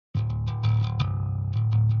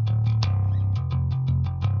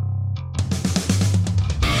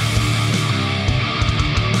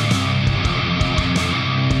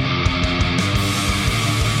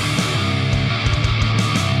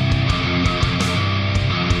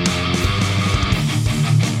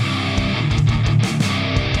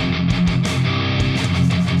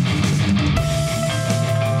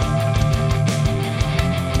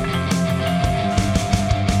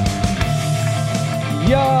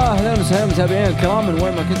أهلا وسهلا متابعين الكرام من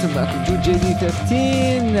وين ما كنتم، معكم جود جديد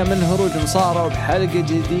 13 من هروج مصارعة بحلقة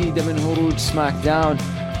جديدة من هروج سماك داون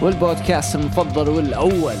والبودكاست المفضل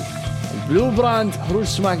والأول البلو براند هروج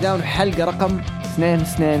سماك داون، حلقة رقم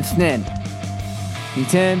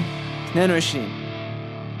 222.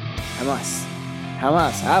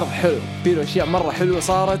 حماس عرض حلو، فيه أشياء مرة حلوة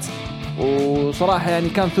صارت، وصراحة يعني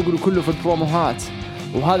كان ثقله كله في البروموهات،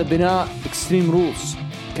 وهذا بناء اكستريم رولز.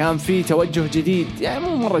 كان في توجه جديد، يعني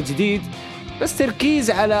مو مرة جديد بس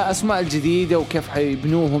تركيز على أسماء الجديدة وكيف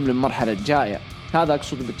حيبنوهم للمرحلة الجاية. هذا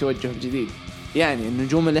أقصد بالتوجه الجديد، يعني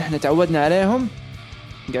النجوم اللي احنا تعودنا عليهم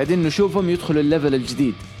قاعدين نشوفهم يدخلوا الليفل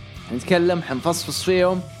الجديد، نتكلم حنفصفص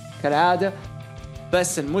فيهم كالعادة.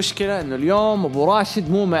 بس المشكلة انه اليوم ابو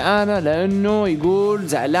راشد مو معانا، لانه يقول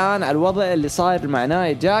زعلان على الوضع اللي صاير مع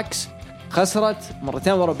نايا جاكس، خسرت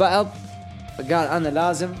مرتين ورا بعض، فقال انا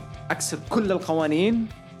لازم اكسر كل القوانين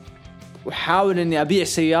وحاول اني ابيع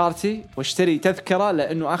سيارتي واشتري تذكرة،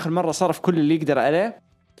 لانه اخر مرة صرف كل اللي يقدر عليه،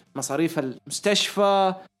 مصاريف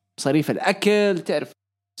المستشفى، مصاريف الاكل، تعرف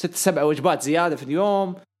 6-7 وجبات زيادة في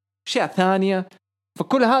اليوم، اشياء ثانية.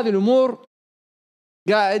 فكل هذه الامور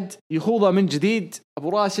قاعد يخوضها من جديد ابو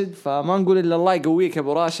راشد، فما نقول الا الله يقويك يا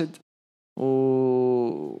ابو راشد،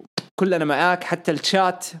 وكلنا معاك. حتى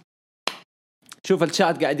الشات، شوف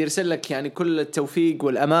الشات قاعد يرسل لك يعني كل التوفيق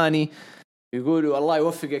والاماني، يقولوا الله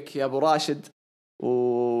يوفقك يا ابو راشد،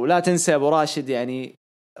 ولا تنسى يا ابو راشد يعني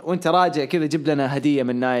وانت راجع كذا جيب لنا هدية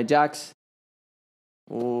من نايا جاكس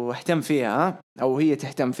واهتم فيها، ها؟ او هي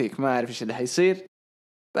تهتم فيك، ما اعرف ايش اللي حيصير،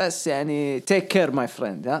 بس يعني take care my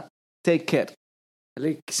friend، ها take care.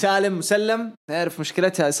 لك سالم مسلم، نعرف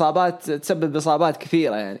مشكلتها إصابات، تسبب إصابات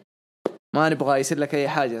كثيرة، يعني ما نبغى يصير لك أي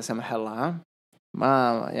حاجة لا سمح الله، ها؟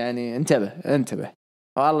 ما يعني انتبه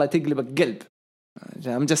والله تقلبك قلب.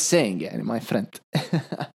 I'm just saying يعني my friend.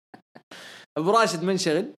 أبو راشد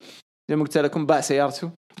منشغل زي ما قلت لكم، باع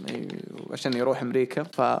سيارته عشان يروح أمريكا،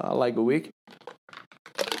 فالله يقويك.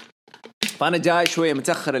 فأنا جاي شوية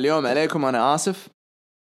متأخر اليوم عليكم، أنا آسف،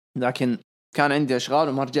 لكن كان عندي أشغال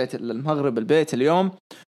وما رجعت للمغرب البيت اليوم.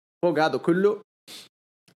 فوق هذا كله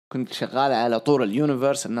كنت شغال على طور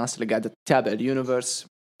اليونيفرس، الناس اللي قاعدة تتابع اليونيفرس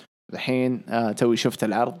الحين توي شفت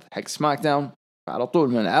العرض حق سماك داون، على طول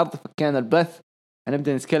من العرض فكينا البث،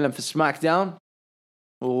 هنبدأ نتكلم في سماك داون.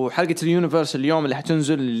 وحلقة اليونيفرس اليوم اللي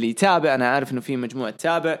حتنزل، اللي يتابع، أنا عارف إنه في مجموعة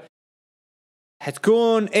تابع،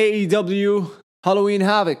 حتكون AEW هالوين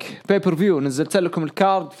هافك بيبر فيو. نزلت لكم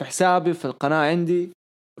الكارد في حسابي في القناة عندي،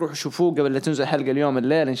 روحوا شوفوه قبل لا تنزل حلقة اليوم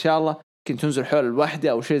الليل إن شاء الله. يمكن تنزل حول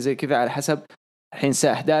الواحدة أو شيء زي كذا على حسب، الحين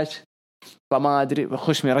الساعة 11، فما أدري.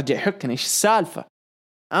 بخش يرجع يحكني إيش السالفة،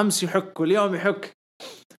 أمس يحك واليوم يحك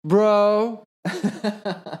برو.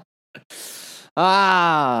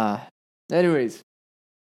 anyways،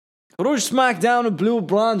 روج سماك داون بلو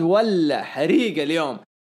براند ولا حريقة اليوم.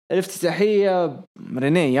 الافتتاحية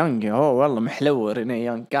ريني يونغ، والله محلوة ريني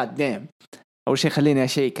يونغ، قاد ديم. أول شيء خليني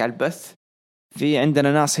أشيك على البث، في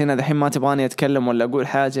عندنا ناس هنا دحين ما تبغاني أتكلم ولا أقول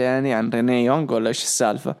حاجة يعني عن ريني يونغ ولا إيش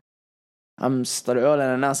السالفة. أمس طلعوا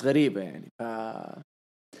لنا ناس غريبة يعني،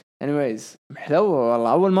 anyways محلوة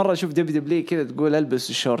والله. أول مرة أشوف دبليو كذا تقول ألبس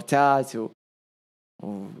الشورتات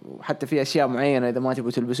وحتى في أشياء معينة إذا ما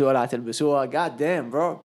تبغوا تلبسوها لا تلبسوها. God damn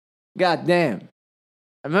bro، God damn.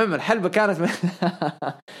 المهم الحلبة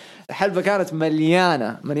كانت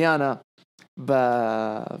مليانة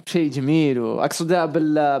بشيء جميل، وأقصد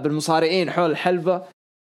بالمصارعين حول الحلبة،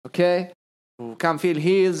 أوكي. وكان فيه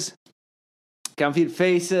الهيلز، كان فيه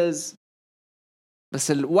الفيسز،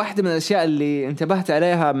 بس واحدة من الأشياء اللي انتبهت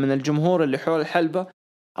عليها من الجمهور اللي حول الحلبة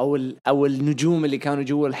أو النجوم اللي كانوا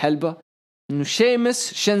جوا الحلبة، إنه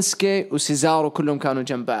شيمس، شينسكي وسيزارو كلهم كانوا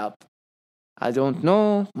جنب بعض. I don't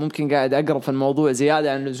know، ممكن قاعد أقرب في الموضوع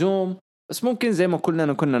زيادة عن اللزوم، بس ممكن زي ما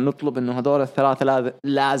كنا نطلب إنه هذول الثلاثة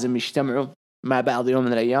لازم يجتمعوا مع بعض يوم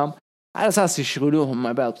من الأيام على أساس يشغلوهم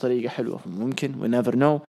مع بعض بطريقة حلوة، ممكن we never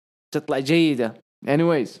know تطلع جيدة.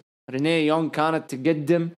 anyways، ريني يونغ كانت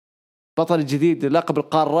تقدم بطل جديد للقب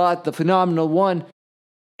القارات، the phenomenal one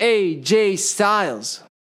AJ Styles.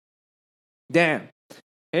 damn،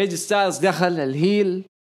 AJ Styles دخل الهيل،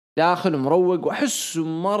 داخل مروق، وأحسه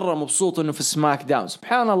مرة مبسوط إنه في سماك داون.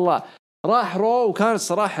 سبحان الله، راح رو، وكانت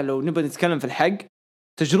صراحة لو نبغى نتكلم في الحق،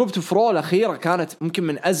 تجربته في رو الأخيرة كانت ممكن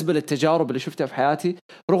من أزبل التجارب اللي شفتها في حياتي،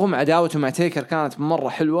 رغم عداوته مع تيكر كانت مرة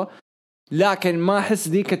حلوة، لكن ما أحس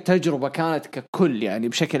ذيك التجربة كانت ككل يعني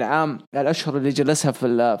بشكل عام. الأشهر اللي جلسها في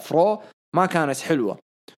الفرو ما كانت حلوة.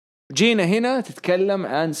 جينا هنا تتكلم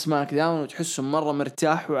عن سماك داون وتحسه مرة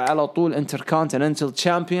مرتاح، وعلى طول انتركونتيننتال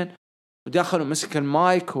تشامبيون، ودخل ومسك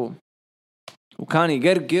المايك وكان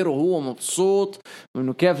يقرقر وهو مبسوط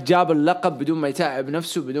انه كيف جاب اللقب بدون ما يتعب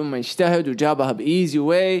نفسه بدون ما يجتهد وجابها بإيزي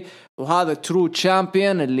واي. وهذا ترو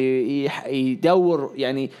تشامبيون اللي يدور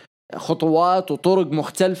يعني خطوات وطرق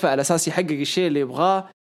مختلفة على أساس يحقق الشيء اللي يبغاه.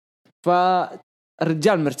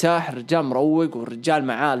 فالرجال مرتاح، الرجال مروق، والرجال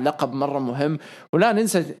معاه اللقب مرة مهم. ولا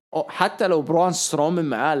ننسى حتى لو برون سترومان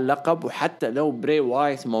معاه اللقب، وحتى لو بري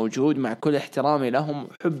وايت موجود، مع كل احترامي لهم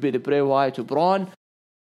وحبي لبري وايت وبرون،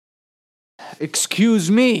 excuse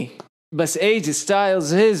me، بس AJ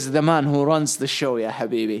Styles is the man who runs the show يا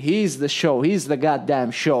حبيبي. he's the show, he's the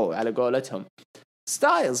goddamn show على قولتهم.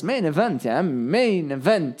 ستايلز مين ايفنت يا عم، مين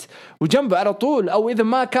ايفنت. وجنبه على طول، او اذا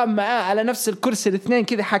ما كان معاه على نفس الكرسي الاثنين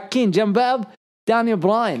كذا حاكين جنب بعض، داني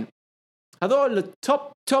براين. هذول التوب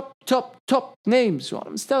توب توب توب نيمز. وانا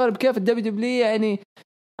مستغرب كيف الدبليو دبليو يعني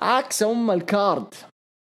عكس الكارد.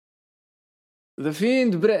 ذا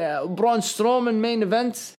فيند برون سترومان مين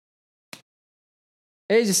ايفنت،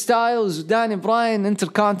 ايج ستايلز وداني براين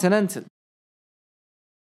انتركونتيننتال.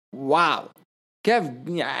 واو كيف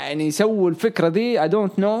يعني يسووا الفكرة دي؟ I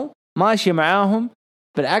don't know. ماشي معاهم.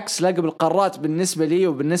 بالعكس لقب القارات بالنسبة لي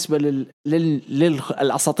وبالنسبة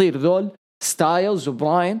للأساطير ذول ستايلز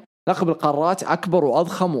وبراين، لقب القارات أكبر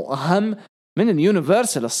وأضخم وأهم من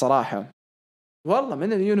اليونيفرسال الصراحة. والله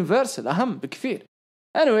من اليونيفرسال أهم بكثير.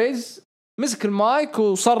 anyways مسك المايك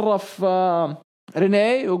وصرف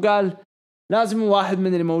ريني وقال لازم واحد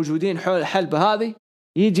من اللي موجودين حول الحلبة هذه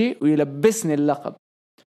يجي ويلبسني اللقب.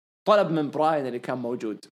 طلب من براين اللي كان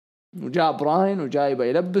موجود، وجاء براين وجايبه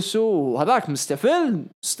يلبسه، وهذاك مستفل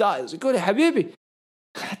ستايلز يقول يا حبيبي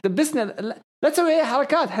حتلبسني لا تسوي اي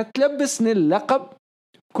حركات، حتلبسني اللقب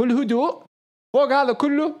كل هدوء. فوق هذا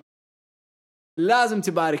كله لازم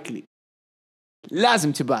تبارك لي،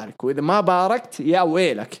 لازم تبارك، واذا ما باركت يا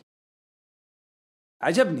ويلك.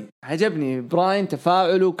 عجبني براين،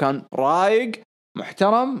 تفاعله كان رايق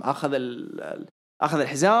محترم. أخذ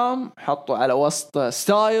الحزام حطه على وسط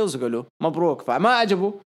ستايلز وقال له مبروك. فما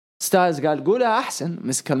عجبه ستايلز، قال قولها أحسن.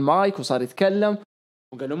 مسك المايك وصار يتكلم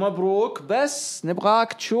وقال له مبروك، بس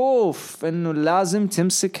نبغاك تشوف إنه لازم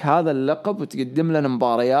تمسك هذا اللقب وتقدم لنا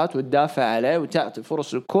مباريات وتدافع عليه وتعطي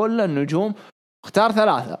فرص لكل النجوم. اختار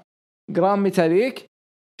 3: جرام ميتاليك،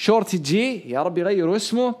 شورتي جي يا رب يغيروا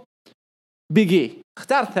اسمه، بيجي.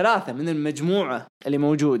 اختار 3 من المجموعة اللي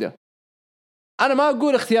موجودة. أنا ما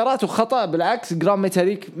أقول اختياراته خطأ، بالعكس جرام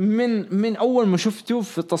ميتاليك من أول ما شفته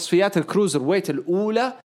في تصفيات الكروزر ويت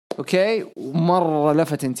الأولى أوكي ومرة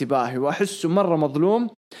لفت انتباهي، وأحسه مرة مظلوم،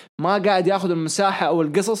 ما قاعد يأخذ المساحة أو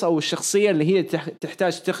القصص أو الشخصية اللي هي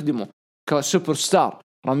تحتاج تخدمه كسوبر ستار.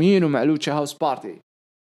 رامينو مع لوتشا هاوس بارتي.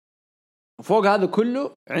 وفوق هذا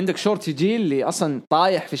كله عندك شورتي جي اللي أصلا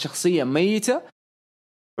طايح في شخصية ميتة،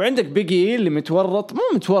 وعندك بيجي اللي متورط، مو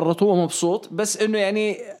متورط هو مبسوط، بس انه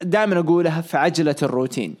يعني دائما اقولها في عجلة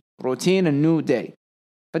روتين النيو داي.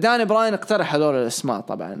 فداني براين اقترح هذول الاسماء.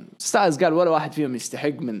 طبعا ستايلز قال ولا واحد فيهم يستحق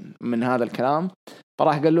من هذا الكلام،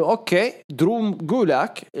 فراح قال له اوكي درو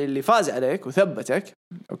قولك اللي فاز عليك وثبتك.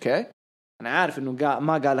 اوكي انا عارف انه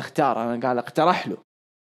ما قال اختار، انا قال اقترح له،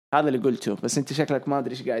 هذا اللي قلته، بس انت شكلك ما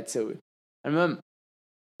ادري ايش قاعد تسوي. المهم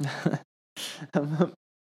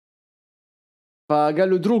فقال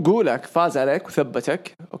له درو قولك فاز عليك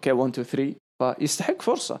وثبتك اوكي 1 2 3 فيستحق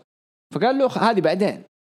فرصة. فقال له هذه بعدين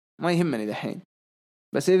ما يهمني دحين،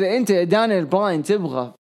 بس إذا أنت دانيال براين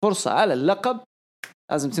تبغى فرصة على اللقب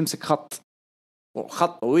لازم تمسك خط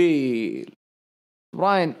طويل.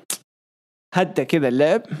 براين هدى كذا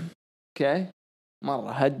اللعب اوكي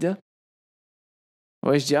مرة هدى.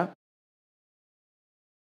 وإيش جاء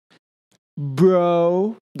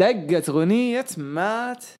برو؟ دقت أغنية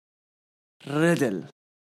مات ريدل.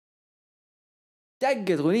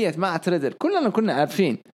 كلنا كنا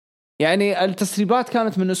عارفين، يعني التسريبات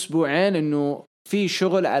كانت من أسبوعين إنه في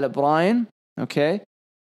شغل على براين أوكي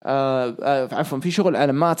عفوا في شغل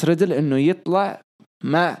على مات ريدل إنه يطلع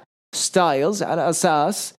مع ستايلز على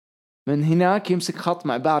أساس من هناك يمسك خط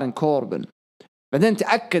مع بارن كوربن. بعدين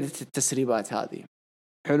تأكدت التسريبات هذه،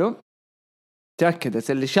 حلو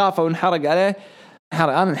تأكدت، اللي شافه وانحرق عليه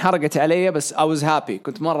أنا انحرقت علي، بس I was happy،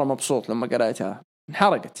 كنت مرة مبسوط لما قرأتها.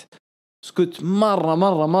 انحرقت بس كنت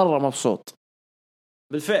مرة مبسوط.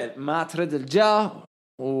 بالفعل مات ريدل جاء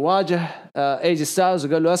وواجه ايج ستايلز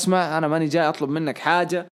وقال له اسمع أنا ماني جاي أطلب منك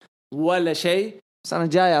حاجة ولا شيء، بس أنا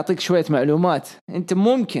جاي أعطيك شوية معلومات. أنت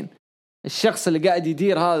ممكن الشخص اللي قاعد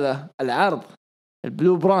يدير هذا العرض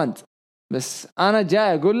البلو براند، بس أنا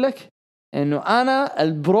جاي أقول لك إنه أنا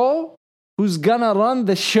البرو who's gonna run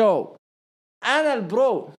the show.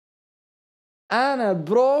 أنا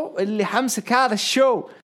البرو اللي حمسك هذا الشو.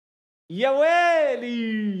 يا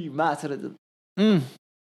ويلي ما تردد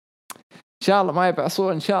إن شاء الله ما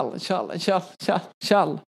يبعصون، إن شاء الله إن شاء الله إن شاء الله إن شاء الله إن شاء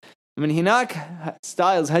الله. من هناك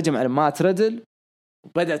ستايلز هجم على مات ريدل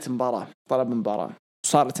وبدأت مباراة، طلب مباراة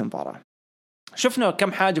وصارت مباراة. شفنا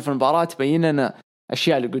كم حاجة في المباراة تبين لنا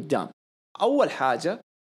أشياء اللي قدام. أول حاجة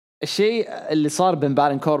الشيء اللي صار بين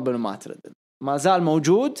بارن كوربن ومات ريدل ما زال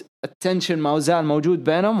موجود، التنشن ما زال موجود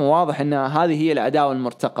بينهم، وواضح أن هذه هي العداوة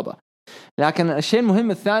المرتقبة. لكن الشيء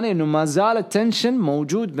المهم الثاني أنه ما زال التنشن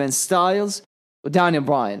موجود بين ستايلز وداني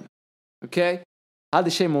براين. أوكي، هذا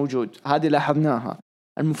الشيء موجود، هذه لاحظناها.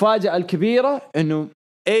 المفاجأة الكبيرة أنه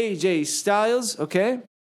اي جي ستايلز، أوكي،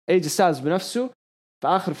 اي جي ستايلز بنفسه في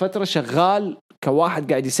آخر فترة شغال كواحد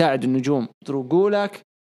قاعد يساعد النجوم. تقولك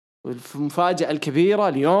المفاجأة الكبيرة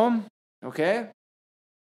اليوم، أوكي،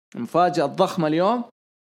 المفاجأة الضخمة اليوم،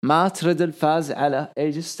 مات ريدل فاز على اي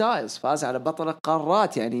جي ستايلز، فاز على بطل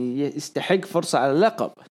القارات، يعني يستحق فرصة على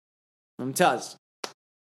اللقب. ممتاز.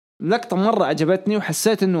 لقطة مرة عجبتني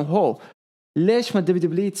وحسيت انه هو ليش ما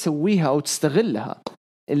دبليو تسويها او تستغلها،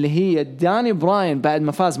 اللي هي داني براين بعد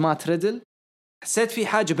ما فاز مات ريدل حسيت في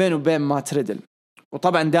حاجة بينه وبين مات ريدل.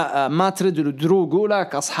 وطبعا مات ريدل ودرو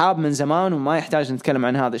جولاك اصحاب من زمان وما يحتاج نتكلم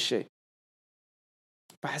عن هذا الشيء.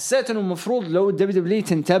 فحسيت انه المفروض لو دبليو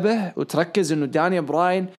تنتبه وتركز انه داني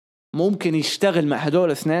براين ممكن يشتغل مع هدول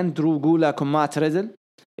الاثنين درو جولاك ومات ريدل.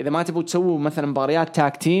 اذا ما تبغوا تسووا مثلا مباريات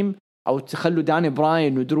تاك تيم او تخلوا داني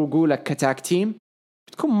براين ودرو جولاك كتاك تيم،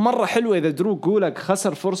 بتكون مرة حلوة. إذا درو جولاك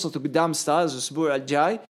خسر فرصته قدام ستايلز الأسبوع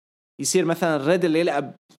الجاي، يصير مثلا ريدل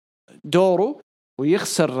يلعب دوره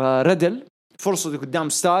ويخسر ريدل فرصته قدام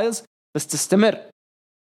ستايلز بس تستمر.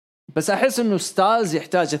 بس أحس إنه ستايلز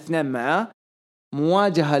يحتاج اثنين معاه،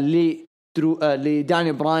 مواجهة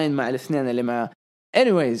لداني براين مع الاثنين اللي معاه.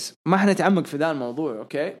 anyways ما حنتعمق في ذا الموضوع،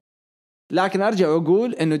 أوكي، لكن أرجع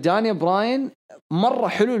وأقول إنه داني براين مرة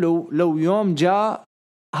حلو لو يوم جاء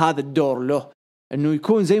هذا الدور له، انه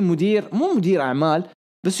يكون زي مدير، مو مدير اعمال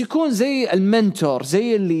بس يكون زي المنتور،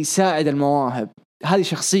 زي اللي يساعد المواهب. هذه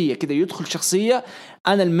شخصية كده، يدخل شخصية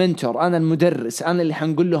انا المنتور، انا المدرس، انا اللي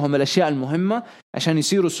حنقول لهم الاشياء المهمة عشان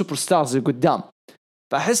يصيروا سوبر ستارز قدام.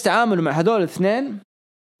 فأحس تعامله مع هذول الاثنين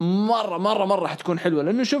مرة مرة مرة حتكون حلوة،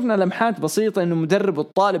 لانه شفنا لمحات بسيطة انه مدرب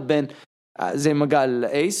والطالب بين زي ما قال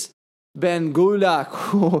ايس بين جولاك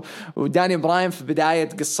وداني براين في بداية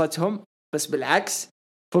قصتهم، بس بالعكس.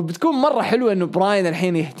 فبتكون مرة حلوة إنه براين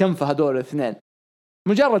الحين يهتم في هذول الاثنين.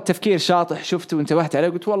 مجرد تفكير شاطح شفته وانتبهت عليه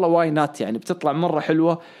قلت والله واي نات، يعني بتطلع مرة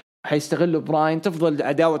حلوة وحيستغلوا براين، تفضل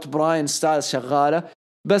عداوة براين ستايلز شغالة،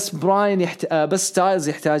 بس بس ستايلز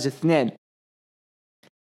يحتاج اثنين.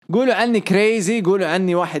 قولوا عني كريزي، قولوا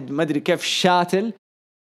عني واحد ما أدري كيف شاتل،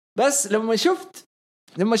 بس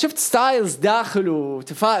لما شفت ستايلز داخل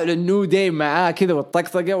وتفاعل النو داي معاه كذا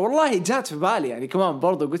والطقطقة، والله جات في بالي يعني كمان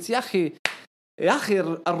برضو، قلت يا أخي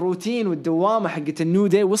الروتين والدوامة حقت النو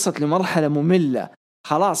داي وصلت لمرحلة مملة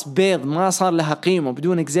خلاص، بيض ما صار لها قيمة.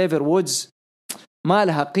 بدون إكزافير وودز ما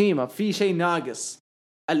لها قيمة، في شيء ناقص.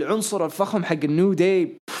 العنصر الفخم حق النو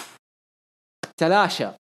داي تلاشى.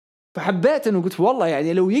 فحبيت انه قلت والله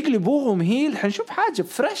يعني لو يقلبوهم هيل حنشوف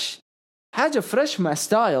حاجة فريش مع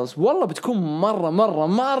ستايلز، والله بتكون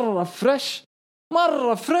مرة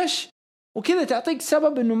فريش وكذا تعطيك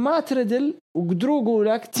سبب انه ما تردل وقدروا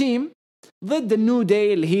يقولك تيم ضد النو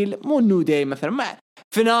داي اللي هي مو النو داي مثلا، مع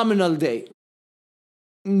فينومينال داي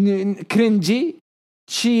كرنجي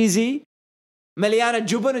تشيزي مليانة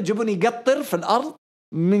جبن يقطر في الأرض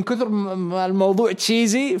من كثر الموضوع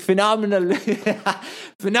تشيزي.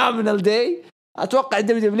 فينومينال داي أتوقع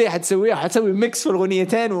دبليو حتسوي ميكس في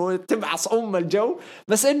الأغنيتين وتبعص الجو،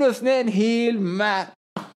 بس إنه اثنين هيل مع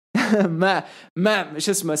مع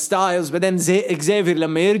شو اسمه ستايلز. بعدين زي إكزافير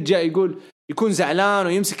لما يرجع يكون زعلان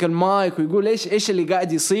ويمسك المايك ويقول ايش اللي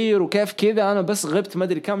قاعد يصير وكيف كذا، انا بس غبت ما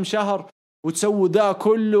ادري كم شهر وتسووا ذا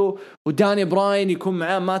كله. وداني براين يكون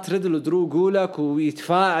معاه مات ريدل ودرو جولك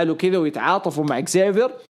ويتفاعلوا كذا ويتعاطفوا مع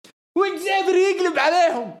إكزافير، وإكزافير يقلب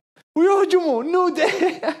عليهم ويهجموا نو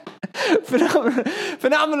داي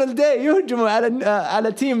فنعمل داي يهجموا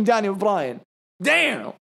على تيم داني براين.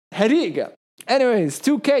 دايم حريقة. anyways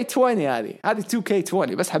 2K20 هذه 2K20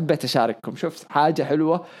 بس حبيت أشارككم، شفت حاجة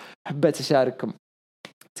حلوة حبيت أشارككم.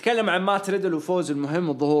 تكلم عن مات ريدل وفوز المهم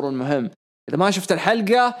والظهور المهم. إذا ما شفت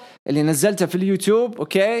الحلقة اللي نزلتها في اليوتيوب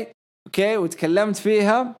أوكي وتكلمت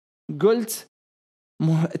فيها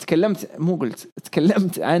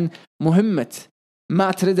تكلمت عن مهمة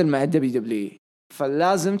مات ريدل مع دبليو،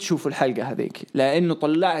 فلازم تشوفوا الحلقة هذيك لأنه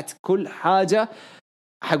طلعت كل حاجة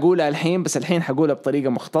حقولها الحين، بس الحين حقولها بطريقة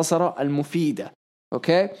مختصرة المفيدة.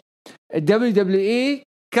 أوكي، WWE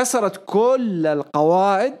كسرت كل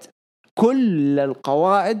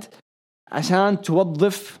القواعد عشان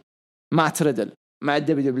توظف مات ريدل مع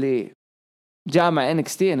WWE. جاء مع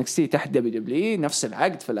NXT تحت WWE، نفس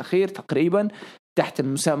العقد في الأخير تقريبا، تحت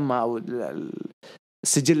المسمى أو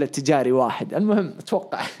السجل التجاري واحد. المهم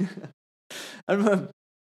أتوقع المهم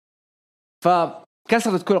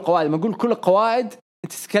فكسرت كل القواعد. ما أقول كل القواعد،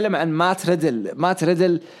 تتكلم عن مات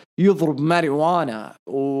ريدل يضرب ماريوانا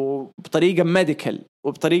وبطريقة ميديكال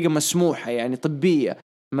وبطريقة مسموحة يعني طبية.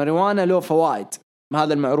 ماريوانا له فوائد،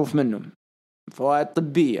 هذا المعروف منه، فوائد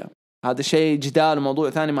طبية، هذا شيء جدال وموضوع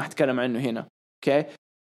ثاني ما حتكلم عنه هنا. اوكي،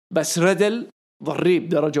 بس ريدل ضريب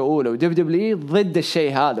درجة أولى، ودبليو ضد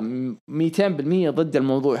الشيء هذا 200% ضد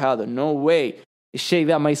الموضوع هذا. نو واي الشيء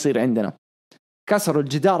ذا ما يصير عندنا. كسروا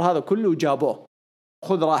الجدار هذا كله وجابوه.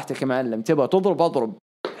 خذ راحتك يا معلم، تبغى تضرب اضرب،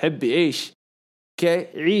 حبي عيش.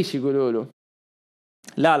 اوكي عيش. يقولوا له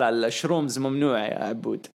لا الشرومز ممنوع يا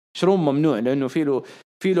عبود، شروم ممنوع لأنه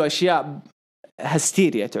في له أشياء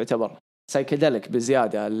هستيريا تعتبر سايكيدلك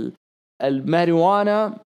بزيادة.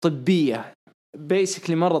 الماريوانا طبية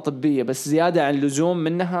بيسكلي مرة طبية، بس زيادة عن اللزوم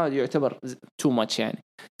منها يعتبر too much. يعني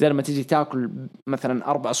زي لما تيجي تاكل مثلا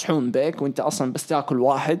 4 صحون بيك وانت أصلا بس تاكل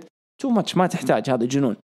واحد، too much، ما تحتاج، هذا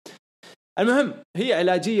جنون. المهم هي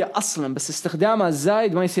علاجية أصلا، بس استخدامها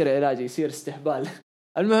الزايد ما يصير علاج، يصير استهبال.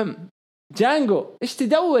 المهم جانجو إيش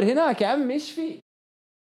تدور هناك يا عمي؟ إيش في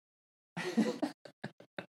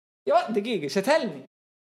يا دقيقة شتلني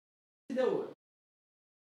تدور؟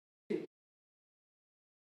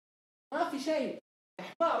 ما في شيء يا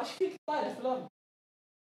حمار، إيش فيك طالع في الأرض؟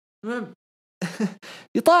 المهم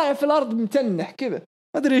يطالع في الأرض متنح كذا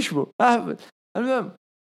ما أدري إيش بو أهبل. المهم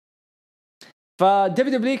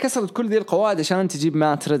فدبليو كسرت كل ذي القواعد عشان تجيب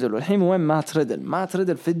مات ريدل. والحين وين مات ريدل؟ مات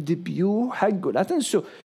ريدل في الديبيو حقه، لا تنسوا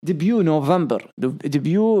ديبيو نوفمبر،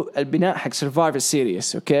 ديبيو البناء حق سيرفايفر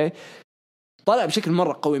سيريس. اوكي طلع بشكل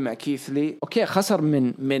مرة قوي مع كيثلي. اوكي خسر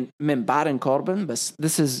من بارن كوربن، بس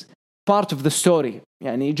this is part of the story،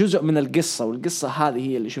 يعني جزء من القصة، والقصة هذه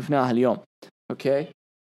هي اللي شفناها اليوم. اوكي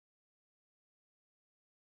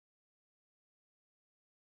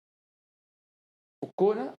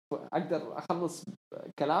وكونا اقدر اخلص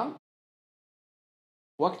كلام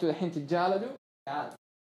وقته الحين تتجالدوا. تعال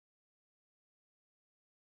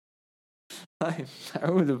طيب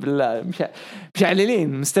أعوذ بالله، مش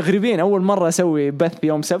عليلين مستغربين، أول مرة أسوي بث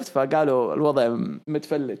يوم سبت فقالوا الوضع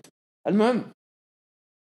متفلت. المهم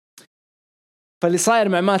فاللي صاير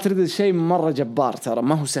مع ما تريد شيء مرة جبار، ترى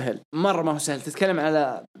ما هو سهل، مرة ما هو سهل. تتكلم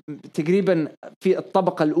على تقريبا في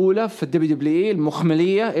الطبقة الأولى في الدبليو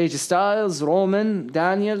المخملية، ايج ستايلز، رومان،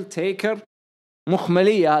 دانيال، تيكر،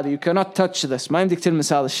 مخملية هذه. you cannot touch this، ما يمديك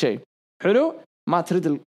تلمس هذا الشيء. حلو، ما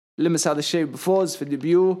تريد لمس هذا الشيء بفوز في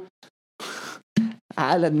الديبيو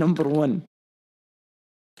على النمبر 1.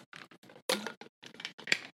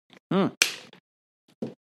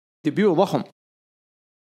 ديبيو ضخم،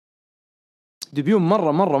 ديبيو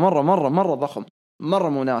مرة ضخم، مرة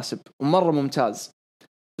مناسب ومرة ممتاز.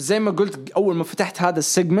 زي ما قلت أول ما فتحت هذا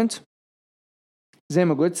السيجمنت، زي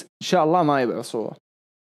ما قلت إن شاء الله ما يبقى صورة،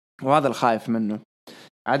 وهذا الخايف منه.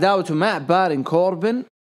 عداوته مع بارن كوربن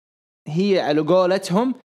هي على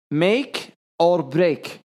قولتهم make or break،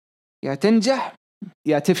 يا تنجح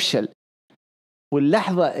يا تفشل.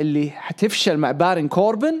 واللحظة اللي حتفشل مع بارن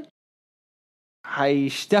كوربن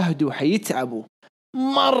حيجتهدوا حيتعبوا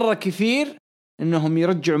مرة كثير إنهم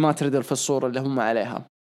يرجعوا ما تريدل في الصورة اللي هم عليها،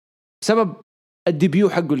 بسبب الديبيو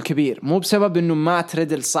حقه الكبير، مو بسبب إنه ما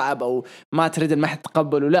تريدل صعب أو ما تريدل ما حد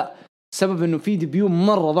تقبله، لا، سبب إنه في ديبيو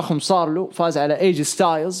مرة ضخم صار له، فاز على ايج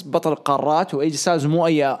ستايلز بطل القارات، وايج ستايلز مو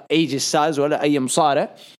أي ايج ستايلز ولا أي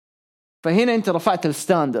مصارع. فهنا أنت رفعت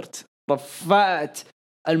الستاندرد، رفعت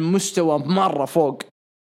المستوى مرة فوق.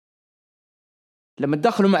 لما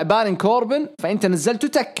تدخلوا مع بارن كوربن فأنت نزلته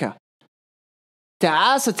تكة،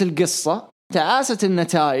 تعاست القصة، تعاست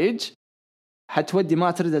النتائج، حتودي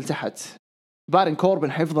ما تردل تحت. بارن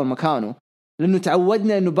كوربن حيفضل مكانه، لأنه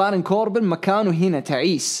تعودنا أنه بارن كوربن مكانه هنا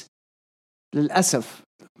تعيس. للأسف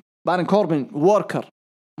بارن كوربن ووركر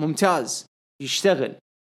ممتاز، يشتغل،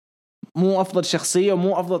 مو أفضل شخصية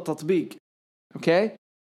ومو أفضل تطبيق. أوكي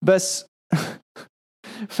بس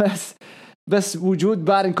بس وجود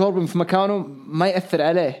بارن كوربن في مكانه ما يأثر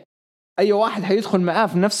عليه. أي واحد حيدخل معاه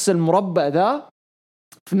في نفس المربع ذا،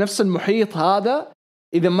 في نفس المحيط هذا،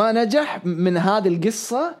 إذا ما نجح من هذه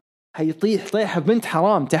القصة حيطيح طيحة بنت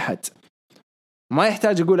حرام تحت. ما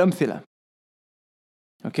يحتاج أقول أمثلة،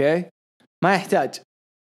 أوكي ما يحتاج.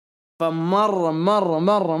 فمرة مرة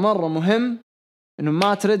مرة مرة مهم إنه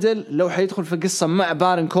ما تردل لو حيدخل في قصة مع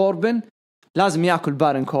بارن كوربن لازم يأكل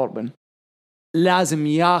بارن كوربن، لازم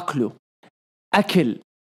يأكله أكل.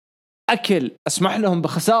 أسمح لهم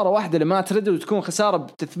بخسارة واحدة لما تردل، وتكون خسارة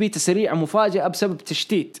بتثبيت سريعة مفاجئة بسبب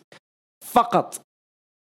تشتيت فقط.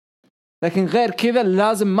 لكن غير كذا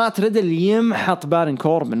لازم مات ريدل يمحط بارن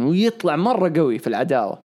كوربن ويطلع مرة قوي في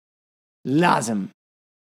العداوة.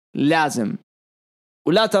 لازم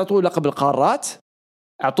ولا تعطوه لقب القارات،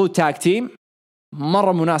 اعطوه تاج تيم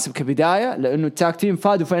مرة مناسب كبداية، لأنه التاج تيم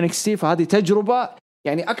فادوا في NXT، فهذه تجربة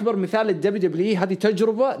يعني أكبر مثال للدبليو دبليو. هذه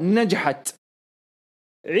تجربة نجحت،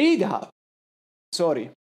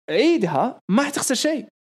 عيدها ما حتخسر شيء،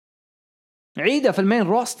 عيدها في المين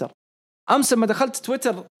روستر. أمس لما دخلت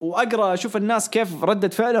تويتر وأقرأ أشوف الناس كيف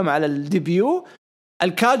ردت فعلهم على الديبيو،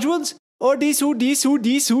 الكاجوالز وديس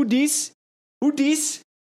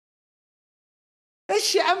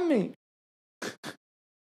إيش يا عمي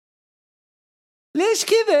ليش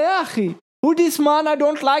كذا يا أخي؟ Who this man? I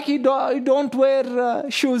don't like he don't wear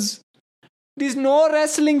shoes. There's no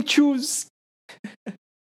wrestling shoes.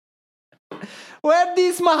 Where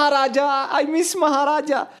this Maharaja? I miss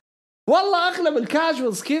Maharaja. والله أغلب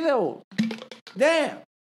الكاجوالز كذا ده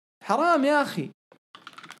حرام يا أخي،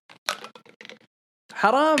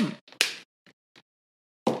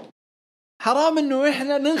 حرام إنه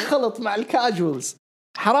إحنا ننخلط مع الكاجوالز.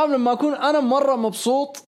 حرام لما أكون أنا مرة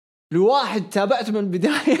مبسوط لواحد تابعته من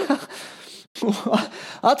البداية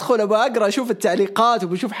أدخل أبغى أقرأ أشوف التعليقات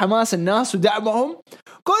وبشوف حماس الناس ودعمهم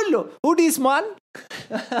كله. Who this man?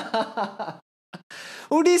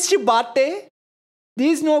 Who this shibate?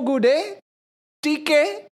 This no good eh? TK?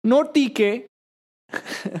 No TK.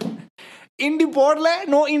 Indie portle?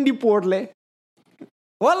 No indie portle.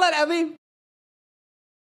 والله العظيم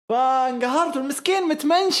فانقهرت. المسكين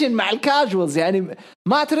متمنشن مع الكاجوالز، يعني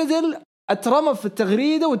ما تردل اترمى في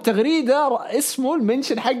التغريدة، والتغريدة اسمه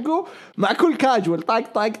المنشن حقه مع كل كاجوال طاق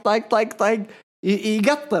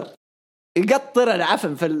يقطر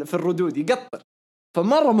العفن في الردود يقطر.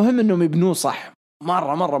 فمرة مهم انهم يبنوه صح،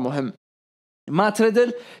 مرة مهم. ما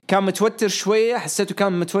تردل كان متوتر شوية، حسيته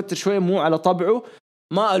كان متوتر شوية مو على طبعه،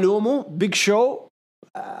 ما ألومه. بيج شو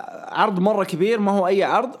عرض مرة كبير، ما هو أي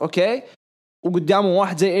عرض أوكي، وقدامه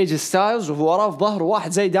واحد زي ايج ستايلز وهو وراه في ظهره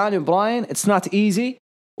واحد زي داني براين. It's not easy.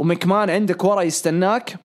 ومكمان عندك ورا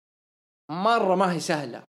يستناك، مرة ما هي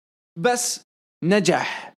سهلة، بس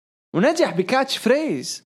نجح بكاتش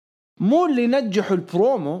فريز. مو اللي نجحوا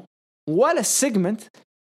البرومو ولا السيجمنت،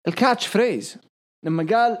 الكاتش فريز لما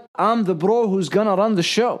قال I'm the bro who's gonna run the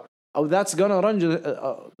show أو that's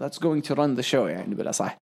going to run the show، يعني بلا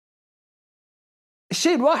صح.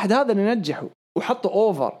 الشيء الواحد هذا اللي نجحه وحطه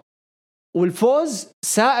أوفر، والفوز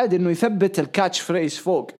ساعد إنه يثبت الكاتش فريز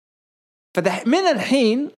فوق.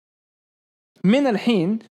 من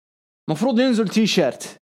الحين مفروض ينزل تي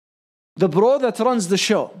شيرت The bro that runs the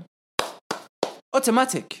show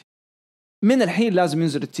automatic. من الحين لازم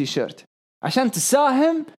ينزل التي شيرت عشان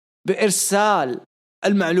تساهم بإرسال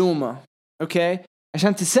المعلومة أوكي،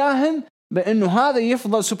 عشان تساهم بأنه هذا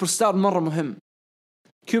يفضل سوبر ستار مرة مهم.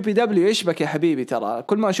 QPW إيش بك يا حبيبي؟ ترى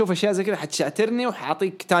كل ما أشوف أشياء زي كذا حتشعترني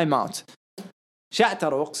وحاعطيك تايم أوت،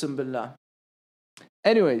 شعتر أقسم بالله.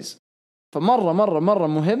 anyways فمرة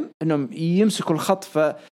مهم إنهم يمسكوا الخط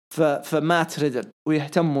في مات ريدل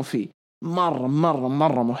ويهتموا فيه. مرة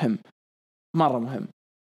مهم.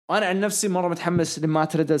 وأنا عن نفسي مرة متحمس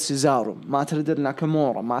لمات ريدل سيزارو، مات ريدل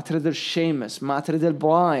ناكامورا، مات ريدل شيمس، مات ريدل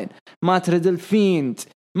براين، مات ريدل فيند،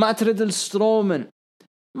 مات ريدل سترومن.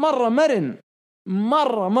 مرة مرن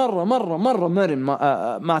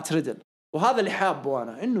مات ريدل، وهذا اللي حابه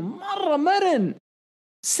أنا، إنه مرة مرن،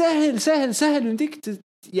 سهل ونديك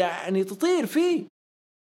يعني تطير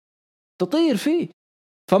فيه.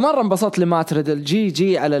 فمرة انبسطت لمات ريدل،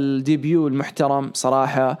 جي على الديبيو المحترم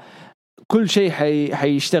صراحة. كل شيء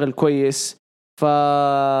حيشتغل كويس،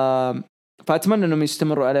 فأتمنى أنهم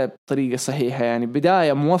يستمروا عليه بطريقة صحيحة. يعني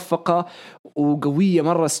بداية موفقة وقوية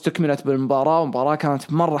مرة، استكملت بالمباراة، ومباراة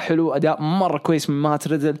كانت مرة حلو، أداء مرة كويس من مات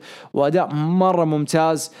ريدل، وأداء مرة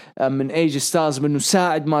ممتاز من ايج ستارز منه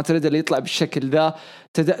ساعد مات ريدل يطلع بالشكل ذا.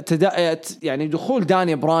 تدأت يعني دخول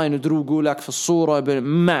داني براين ودرو جولك في الصورة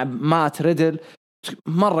مع مات ريدل،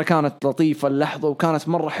 مرة كانت لطيفة اللحظة، وكانت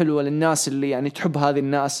مرة حلوة للناس اللي يعني تحب هذه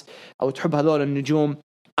الناس أو تحب هذول النجوم.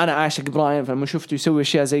 أنا عاشق براين، فلما شفته يسوي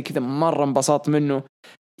أشياء زي كذا مرة انبسطت منه.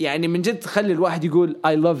 يعني من جد تخلي الواحد يقول I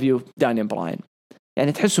love you داني براين.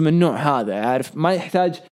 يعني تحسه من النوع هذا، عارف، ما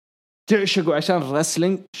يحتاج تعشقه عشان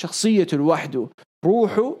الرسلينج، شخصيته لوحده،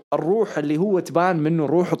 الروح اللي هو تبان منه،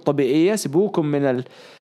 روحه الطبيعية. سيبوكم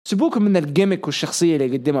من الجيميك والشخصية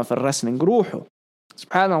اللي يقدمها في الرسلينج. روحه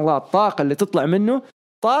سبحان الله، الطاقة اللي تطلع منه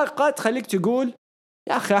طاقة تخليك تقول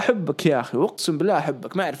يا أخي أحبك، يا أخي أقسم بالله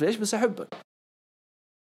أحبك، ما أعرف ليش بس أحبك.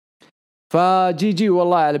 فجي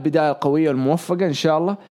والله على البداية القوية والموفقة، إن شاء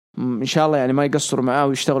الله يعني ما يقصروا معاه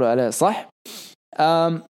ويشتغلوا عليه صح.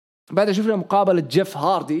 بعد شفنا مقابلة جيف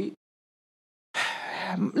هاردي.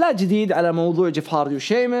 لا جديد على موضوع جيف هاردي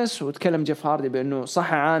وشيمس، وتكلم جيف هاردي بأنه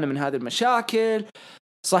صح عانى من هذه المشاكل،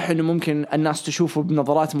 صح أنه ممكن الناس تشوفه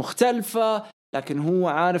بنظرات مختلفة، لكن هو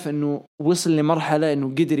عارف أنه وصل لمرحلة أنه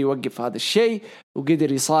قدر يوقف هذا الشيء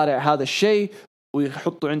وقدر يصارع هذا الشيء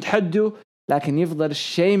ويحطه عند حده. لكن يفضل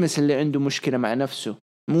شيمس اللي عنده مشكلة مع نفسه،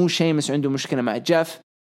 مو شيمس عنده مشكلة مع جيف،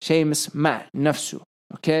 شيمس مع نفسه.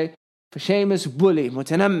 أوكي، فشيمس بولي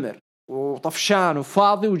متنمر وطفشان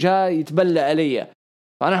وفاضي وجاي يتبلى علي،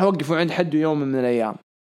 فأنا هوقفه عند حده يوم من الأيام.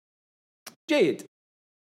 جيد.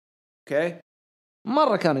 أوكي،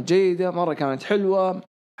 مرة كانت جيدة، مرة كانت حلوة،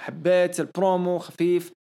 حبيت البرومو،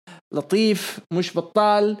 خفيف لطيف مش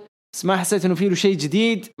بطال، بس ما حسيت انه فيه له شيء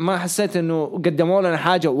جديد، ما حسيت انه قدموا لنا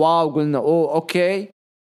حاجة واو قلنا اوه اوكي،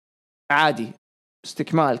 عادي،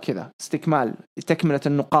 استكمال كذا، استكمال تكملة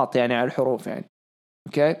النقاط يعني على الحروف يعني.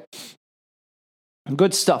 اوكي،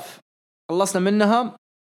 good stuff. خلصنا منها،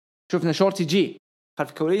 شفنا شورتي جي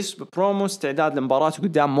خلف كواليس ببرومو استعداد لمباراة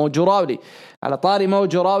قدام موجو راولي. على طاري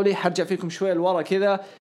موجو راولي حرجع فيكم شوية لورا كذا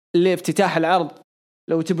لافتتاح العرض.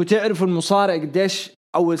 لو تبوا تعرفوا المصارع قديش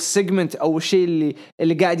أول سيجمنت أو الشيء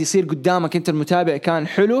اللي قاعد يصير قدامك أنت المتابع كان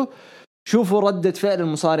حلو، شوفوا ردة فعل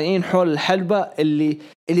المصارعين حول الحلبة اللي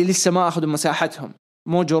لسه ما أخذوا مساحتهم.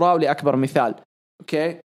 موجو راولي أكبر مثال.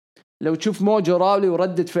 أوكي، لو تشوف موجو راولي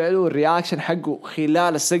وردة فعله والرياكشن حقه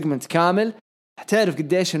خلال السيجمنت كامل هتعرف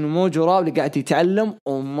قديش إنه موجو راولي قاعد يتعلم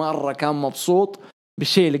ومرة كان مبسوط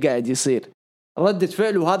بالشيء اللي قاعد يصير. ردة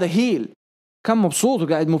فعله هذا هيل كان مبسوط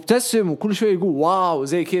وقاعد مبتسم وكل شوي يقول واو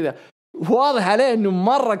زي كذا، واضح عليه إنه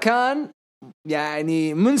مرة كان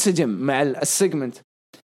يعني منسجم مع السيجمنت.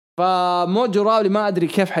 فموجو راولي ما أدري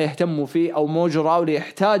كيف حيهتموا فيه، أو موجو راولي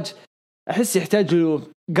يحتاج له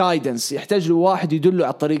guidance، يحتاج له واحد يدله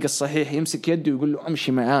على الطريق الصحيح، يمسك يده ويقول له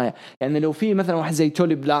امشي معايا. يعني لو في مثلا واحد زي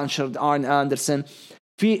تولي بلانشارد، آرن أندرسون،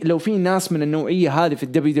 لو في ناس من النوعية هذه في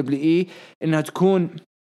الWWE انها تكون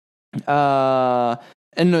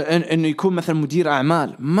انه يكون مثلا مدير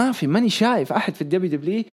اعمال، ماني شايف احد في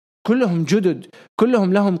الWWE. كلهم جدد،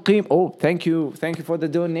 كلهم لهم قيمة. thank you for the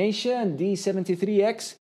donation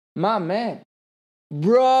D73X my man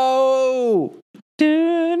bro.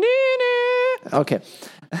 اوكي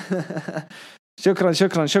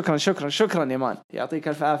شكرا يا مان، يعطيك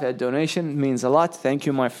الف عافيه. الدونيشن means a lot, thank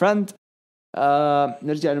you my friend.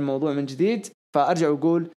 نرجع للموضوع من جديد. فارجع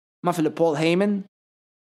واقول ما في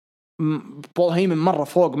بول هيمن مره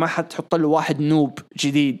فوق، ما حد تحط له واحد نوب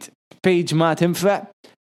جديد. بيج ما تنفع،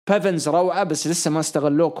 بيفنز روعه بس لسه ما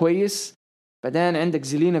استغلوه كويس. بعدين عندك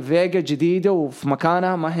زيلينا فيجا جديده وفي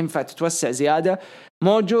مكانها، ما ينفع تتوسع زياده.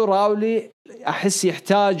 موجو راولي احس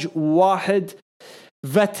يحتاج واحد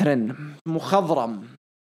فترن مخضرم،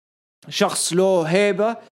 شخص له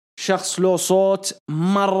هيبة، شخص له صوت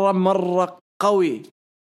مرة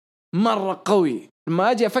قوي.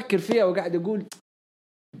 لما أجي أفكر فيها وقاعد أقول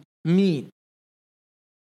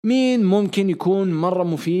مين ممكن يكون مرة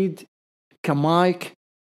مفيد كمايك،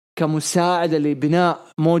 كمساعدة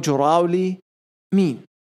لبناء موجو راولي، مين؟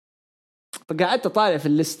 فقعدت أطالع في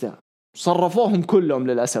الليستة، صرفوهم كلهم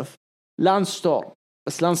للأسف. لانس ستورم،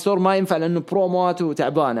 بس لانس ستورم ما ينفع لأنه برومواته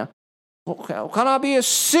تعبانة. Can I be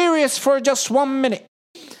serious for just 1 minute؟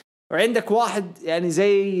 وعندك واحد يعني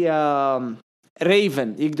زي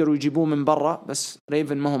ريفن يقدروا يجيبوه من برا، بس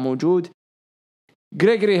ريفن ما هو موجود.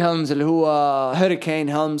 غريغوري هيلمز اللي هو هوريكين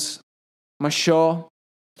هيلمز مشوه.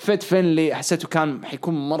 فيت فينلي حسيته كان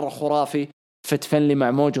حيكون مرة خرافي، فيت فينلي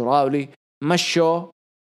مع موجو راولي مشوه.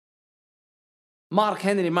 مارك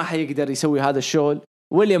هنري ما حيقدر يسوي هذا الشغل.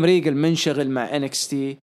 ويليام ريجل منشغل مع NXT.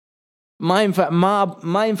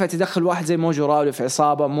 ما ينفع تدخل واحد زي موجو راولي في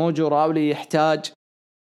عصابة. موجو راولي يحتاج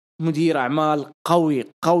مدير أعمال قوي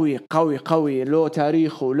له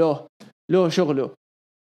تاريخه، له شغله.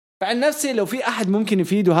 فعن نفسي لو في أحد ممكن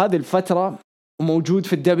يفيده هذه الفترة وموجود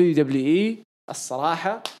في WWE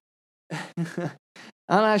الصراحة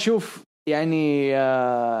أنا أشوف يعني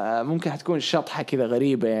ممكن حتكون شطحة كذا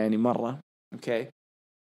غريبة يعني مرة. أوكي،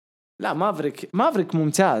 لا مافريك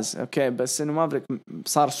ممتاز. أوكي، بس إنه مافريك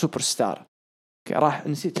صار سوبر ستار. أوكي، راح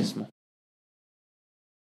نسيت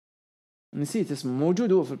اسمه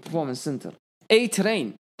موجود هو في البرفورمانس سنتر. اي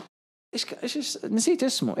ترين، ايش نسيت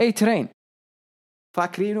اسمه. اي ترين،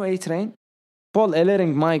 فاكرينه اي ترين؟ بول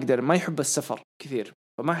إيليرينج ما يقدر، ما يحب السفر كثير،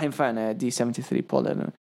 فما حينفعنا D73 بول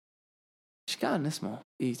إيليرينج. ايش كان اسمه؟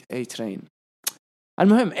 اي ترين.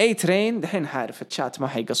 المهم اي ترين دحين حارف الشات ما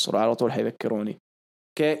حيقصروا على طول حيذكروني.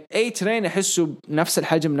 اوكي، اي ترين احسه نفس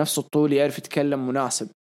الحجم نفس الطول، يعرف يتكلم مناسب.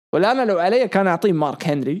 ولا انا لو علي كان اعطيه مارك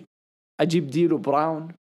هنري، اجيب ديلو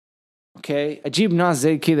براون. اوكي، اجيب ناس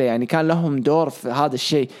زي كذا يعني كان لهم دور في هذا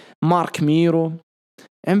الشيء. مارك ميرو،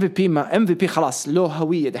 MVP ما MVP خلاص له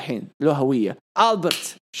هوية دحين، له هوية.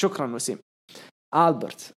 ألبرت، شكرا وسيم.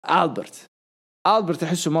 ألبرت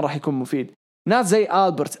أحسه مرة حيكون مفيد. ناس زي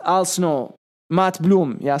ألبرت، آل سنو، مات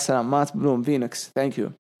بلوم، يا سلام مات بلوم، فينيكس ثانك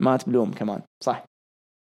يو، مات بلوم كمان صح،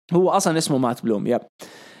 هو أصلا اسمه مات بلوم يب.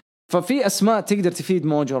 ففي أسماء تقدر تفيد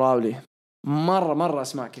موجو راولي، مرة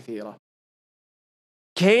أسماء كثيرة.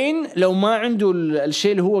 كين لو ما عنده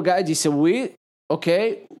الشيء اللي هو قاعد يسويه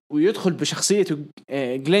أوكي ويدخل بشخصيته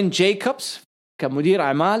جلين جايكوبس كمدير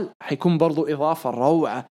أعمال حيكون برضو إضافة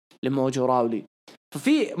روعة لموجو راولي.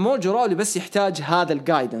 ففي موجو راولي بس يحتاج هذا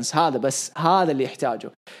الجايدنس، هذا بس هذا اللي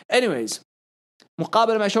يحتاجه. anyways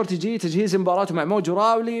مقابلة مع شورتي جي، تجهيز مباراته مع موجو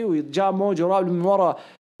راولي، ويتجاب موجو راولي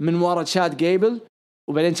من ورا تشاد جيبل،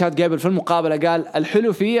 وبعدين تشاد جيبل في المقابلة قال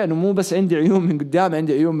الحلو فيه أنه مو بس عندي عيون من قدام،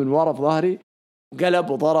 عندي عيون من ورا في ظهري، وقلب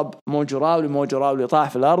وضرب موجو راولي طاح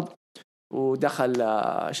في الأرض، ودخل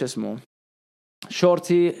شو اسمه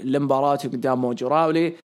شورتي لمباراته قدام موجو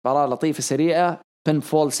راولي. مباراة لطيفة سريعة، بن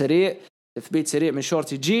فول سريع، تثبيت سريع من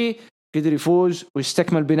شورتي جي، قدر يفوز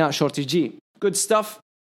ويستكمل بناء شورتي جي. good stuff،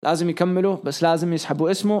 لازم يكملوا بس لازم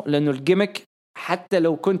يسحبوا اسمه، لأنه الجيمك حتى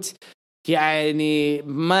لو كنت يعني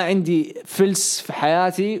ما عندي فلس في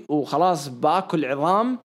حياتي وخلاص باكل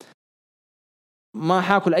عظام، ما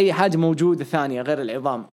حاكل أي حاجة موجودة ثانية غير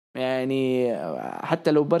العظام، يعني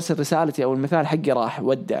حتى لو برسل رسالتي أو المثال حقي راح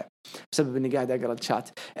ودع بسبب إني قاعد أقرأ الشات.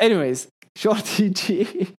 anyways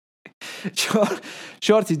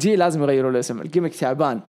شورتي جي لازم يغيروا الاسم، الجيمك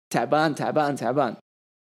تعبان.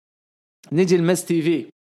 نجي المس تي في،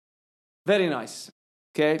 very nice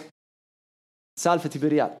okay. سالفتي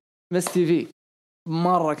بريال مس تي في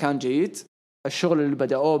مرة كان جيد. الشغل اللي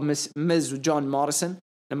بدأوه مز وجون مارسون،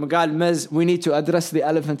 لما قال مز we need to address the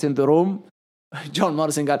elephant in the room، جون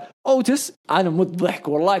مارسون قال أوتس، أنا متضحك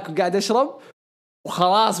والله كنت قاعد أشرب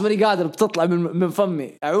وخلاص ماني قادر بتطلع من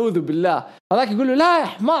فمي، أعوذ بالله. هذاك يقول له لا يا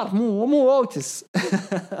حمار مو أوتس.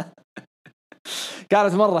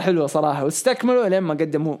 كانت مرة حلوة صراحة، واستكملوا لما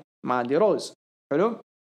قدموا ماندي روز. حلو،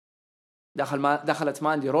 دخلت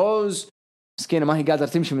ماندي روز مسكينة ما هي قادرة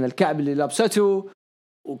تمشي من الكعب اللي لابسته،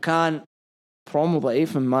 وكان برومو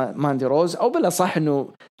ضعيف من ماندي روز، أو بلا صح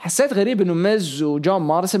إنه حسيت غريب إنه ميز وجون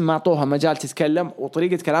مارسون ما أعطوها مجال تتكلم،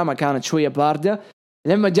 وطريقة كلامها كانت شوية باردة.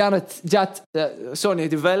 لما جات سوني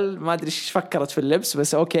ديفل ما أدري إيش فكرت في اللبس،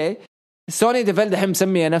 بس أوكي. سوني ديفل دحين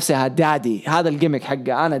مسمية نفسها دادي، هذا الجيمك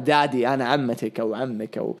حقه، أنا دادي، أنا عمتك أو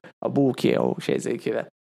عمك أو أبوك أو شيء زي كذا،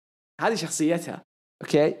 هذه شخصيتها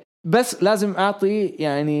أوكي. بس لازم أعطي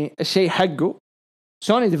يعني الشيء حقه.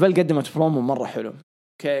 سوني ديفل قدمت برومو مرة حلو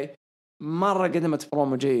أوكي، مرة قدمت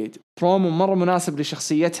برومو جيد، برومو مرة مناسب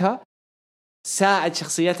لشخصيتها، ساعد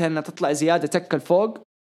شخصيتها أنها تطلع زيادة تكل فوق.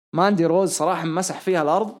 ماندي روز صراحة مسح فيها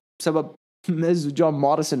الأرض بسبب ميز وجون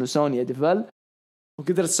موريسون وسوني ديفل،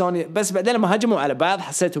 وقدرت سوني، بس بعدين لما هجموا على بعض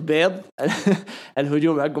حسيته بيض.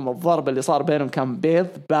 الهجوم حقهم، الضرب اللي صار بينهم كان بيض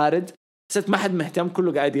بارد، حسيت ما حد مهتم،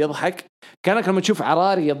 كله قاعد يضحك. كانك لما تشوف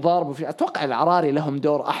عراري يتضاربوا أتوقع العراري لهم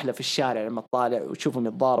دور أحلى في الشارع لما تطالع وتشوفهم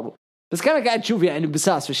يتضاربوا، بس كانك قاعد تشوف يعني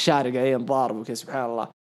بساس في الشارع قاعدين يتضاربوا كذا، سبحان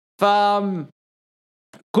الله.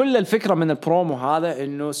 كل الفكرة من البرومو هذا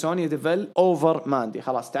إنه سوني ديفل أوفر ماندي،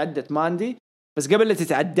 خلاص تعدت ماندي، بس قبل لا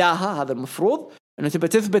تتعداها هذا المفروض إنه تبى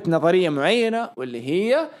تثبت نظرية معينة، واللي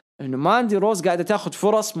هي إنه ماندي روز قاعدة تأخذ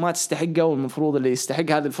فرص ما تستحقها، والمفروض اللي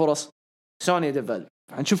يستحق هذه الفرص سوني ديفل.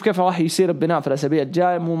 هنشوف كيف راح يصير البناء في الأسابيع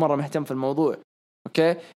الجاية، مو مرة مهتم في الموضوع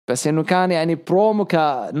أوكي، بس إنه كان يعني برومو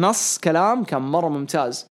كنص كلام كان مرة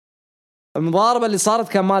ممتاز. المضاربة اللي صارت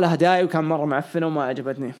كان ما لها داعي وكان مرة معفنة وما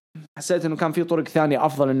عجبتني، حسيت إنه كان في طرق ثانية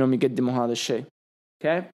أفضل إنهم يقدموا هذا الشيء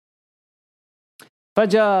أوكي.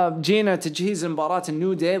 فجأة جينا تجهيز مباراة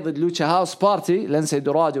النيو داي ضد لوتشا هاوس بارتي، لانسي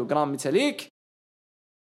دورادو وجرام ميتاليك،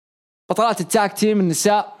 بطلات التاك تيم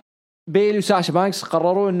النساء. بيلي وساشا بانكس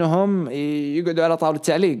قرروا إنهم يقعدوا على طاولة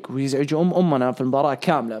التعليق ويزعجوا أمنا في المباراة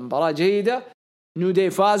كاملة. مباراة جيدة، نيو داي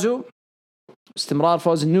فازوا، استمرار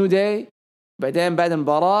فوز النيو داي. بعدين بعد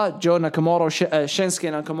المباراة جو ناكامورا وشينسكي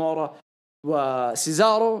ناكامورا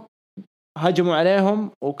وسيزارو هجموا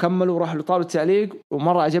عليهم وكملوا وراحوا لطاولة التعليق.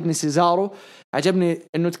 ومرة عجبني سيزارو، عجبني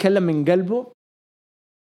إنه تكلم من قلبه،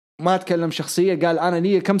 ما تكلم شخصية، قال أنا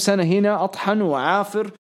لي كم سنة هنا أطحن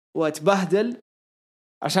وعافر وأتبهدل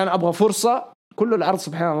عشان أبغى فرصة. كل العرض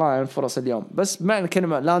سبحان الله عن فرص اليوم، بس معنى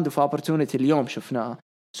كلمة لاند اوف اوبورتونيتي اليوم شفناها،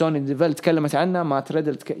 سوني ديفل تكلمت عنها، ما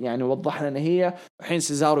تريدل يعني وضح لنا هي، وحين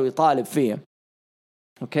سيزارو يطالب فيها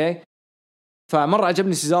اوكي. فمرة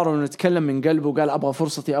عجبني سيزارو انه يتكلم من قلبه وقال ابغى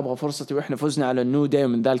فرصتي، وإحنا فزنا على النو داي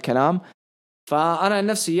من ذا الكلام. فانا عن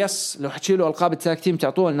نفسي يس، لو حتشيلوا القاب التاك تيم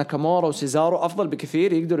تعطوه ناكامورا وسيزارو افضل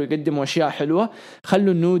بكثير، يقدروا يقدموا اشياء حلوه.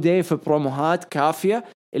 خلوا النو داي في بروموهات كافيه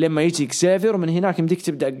لما يجي اكزافير، ومن هناك يمديك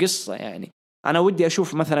تبدا قصه. يعني انا ودي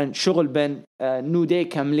اشوف مثلا شغل بين نو داي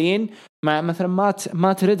كاملين مع مثلا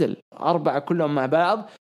مات ريدل 4 كلهم مع بعض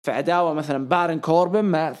في عداوه، مثلا بارن كوربن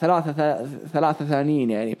مع ثلاثه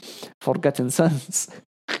ثانيين، يعني فورغتن سانز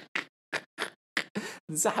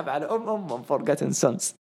انسحب على فورغتن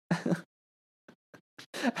سانز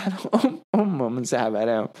أمه منسحب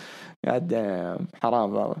عليهم. قاعد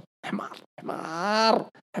حرام والله. حمار حمار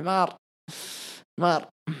حمار حمار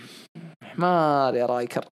حمار يا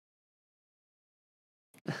رايكر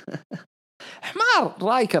حمار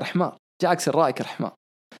رايكر حمار جاكسون رايكر حمار.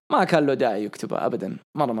 ما كان له داعي يكتبه أبدا،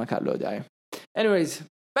 مرة ما كان له داعي. anyways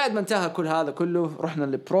بعد ما انتهى كل هذا كله رحنا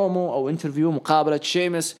لبرومو أو انترفيو مقابلة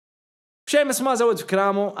شيمس ما زود في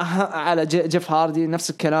كلامه على جيف هاردي، نفس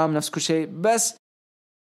الكلام نفس كل شيء، بس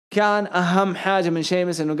كان أهم حاجة من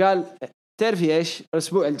شيمس إنه قال تعرفي إيش،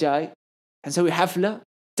 الأسبوع الجاي حنسوي حفلة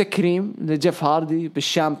تكريم لجيف هاردي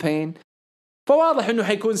بالشامبين. فواضح إنه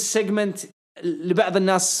حيكون سيجمنت لبعض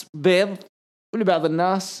الناس بيض ولبعض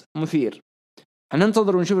الناس مثير.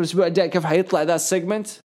 هننتظر ونشوف الأسبوع الجاي كيف حيطلع ذا السيجمنت.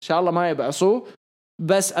 إن شاء الله ما يبعصوه،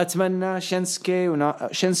 بس أتمنى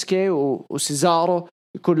شينسكي وسيزارو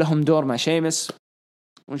يكون لهم دور مع شيمس،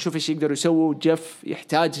 ونشوف إيش يقدروا يسووا. جيف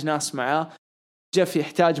يحتاج ناس معاه، جيف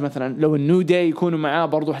يحتاج مثلا لو النو داي يكونوا معاه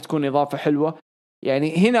برضو حتكون إضافة حلوة.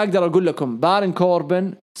 يعني هنا أقدر أقول لكم بارن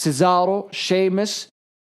كوربن، سيزارو، شيمس،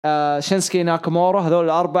 شينسكي ناكامورا، هذول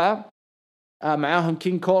الأربعة، معاهم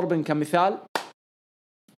كين كوربن كمثال.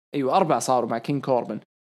 أيوة 4 صاروا مع كين كوربن،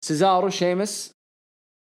 سيزارو شيمس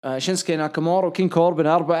شينسكي ناكامورا وكين كوربن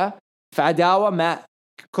 4 في عداوة مع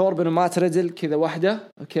كوربن ومات ريدل كذا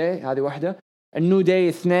واحدة. أوكي هذه واحدة. النو داي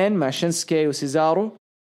 2 مع شينسكي وسيزارو،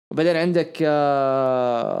 وبعدين عندك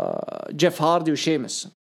جيف هاردي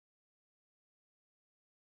وشيمس.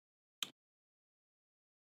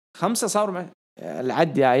 5 صاروا مع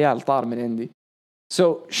العد يا عيال طار من عندي.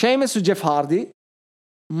 شيمس وجيف هاردي،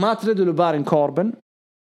 مات ريدل وبارن كوربن،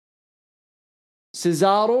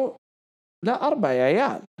 سيزارو، لا 4 يا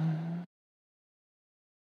عيال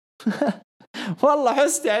والله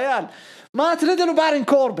حست يا عيال. مات ريدل وبارن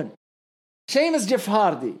كوربن، شيمس جيف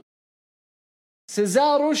هاردي،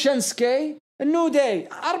 سيزارو شينسكي، النو داي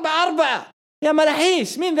 4 يا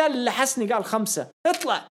ملحيس. مين ذا اللي حسني قال 5؟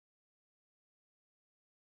 اطلع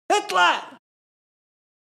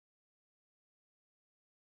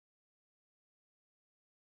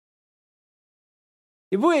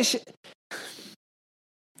يبوي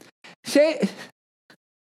شيء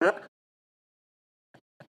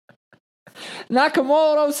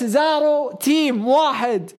ناكامورا وسيزارو تيم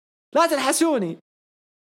واحد، لا تلحسوني.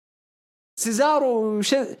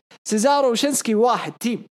 سيزارو وشينسكي واحد،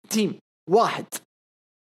 تيم واحد.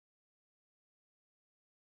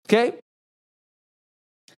 اوكي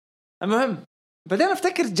المهم بعدين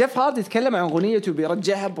افتكر جيف هاردي يتكلم عن اغنيته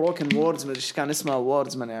بيرجعها بروكن ووردز، ما ادري ايش كان اسمها،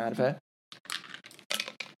 ووردز ما انا عارفه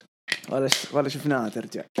ولا شفناها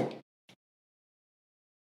ترجع.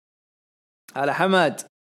 على حمد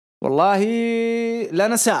والله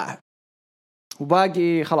لنا ساعة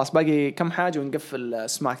وباقي خلاص، باقي كم حاجة ونقفل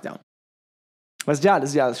سماك داون، بس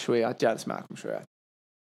جالس شويات، جالس معكم شويات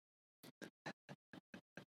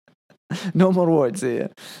no more words.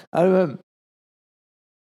 المهم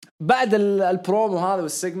بعد البرومو هذا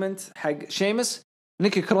والسيجمنت حق شيمس،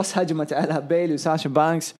 نيكي كروس هجمت على بيلي وساشا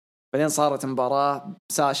بانكس، بعدين صارت مباراة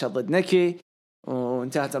ساشا ضد نيكي،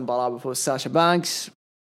 وانتهت المباراة بفوز ساشا بانكس.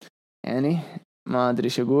 يعني ما أدري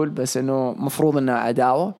إيش أقول، بس إنه مفروض إنها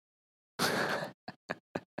عداوة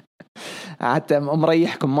حتى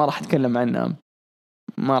مريحكم ما راح أتكلم عنها،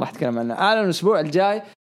 أعلن الأسبوع الجاي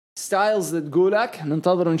ستايلز ضد جولاك،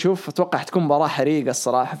 ننتظر ونشوف. أتوقع تكون مباراة حريقة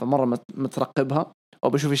الصراحة، فمرة مترقبها،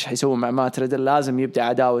 وبشوف إيش حيسوي مع مات ريدل. لازم يبدأ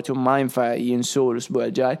عداوته، ما ينفع ينسوه الأسبوع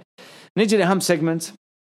الجاي. نيجي لأهم سيجمنت،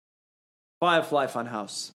 فايرفلاي فان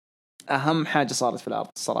هاوس. أهم حاجة صارت في العرض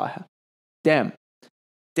الصراحة. دام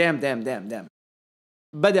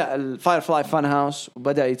بدأ الفايرفلاي فان هاوس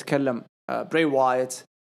وبدأ يتكلم براي وايت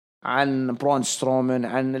عن برون سترومان،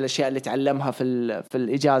 عن الأشياء اللي تعلمها في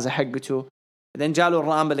الإجازة حقته. بعدين جاله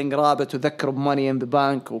الرامبلينج رابط وذكروا بماني ان ذا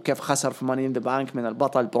بانك وكيف خسر في ماني ان ذا بانك من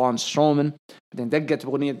البطل برون سترومان. بعدين دقت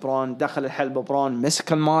بأغنية برون، دخل الحلبة برون،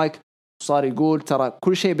 مسك المايك وصار يقول ترى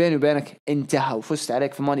كل شيء بيني وبينك انتهى، وفزت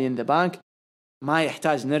عليك في ماني ان ذا بانك، ما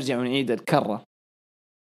يحتاج نرجع ونعيد الكرة.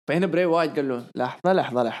 فهنا براي وايت قال له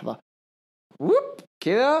لحظة ووب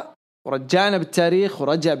كذا، ورجعنا بالتاريخ،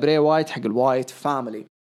 ورجع براي وايت حق الوايت فاميلي.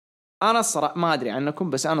 أنا الصراحة ما أدري عنكم،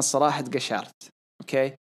 بس أنا الصراحة تقشرت.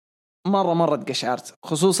 أوكي مرة تقشعرت،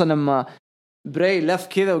 خصوصا لما براي لف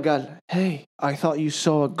كذا وقال hey I thought you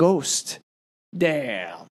saw a ghost.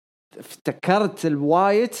 damn. افتكرت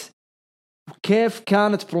الوايت وكيف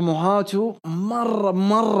كانت بروموهاته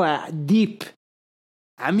مرة ديب،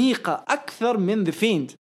 عميقة أكثر من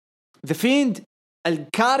The Fiend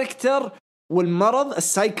الكاركتر والمرض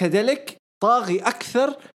السايكاديليك طاغي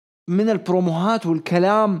أكثر من البروموهات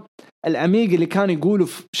والكلام العميق اللي كان يقوله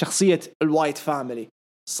في شخصية الوايت فاميلي.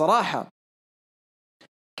 الصراحة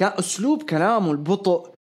كان أسلوب كلامه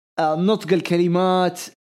البطء، نطق الكلمات،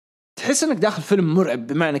 تحس انك داخل فيلم مرعب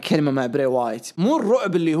بمعنى كلمة مع براي وايت. مو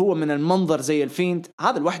الرعب اللي هو من المنظر زي الفيند،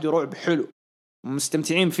 هذا لوحده رعب حلو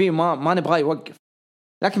ومستمتعين فيه، ما نبغاه يوقف.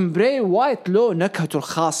 لكن براي وايت له نكهته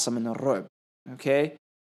الخاصة من الرعب. اوكي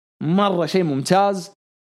مرة شيء ممتاز.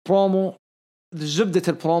 برومو، زبدة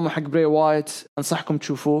البرومو حق براي وايت انصحكم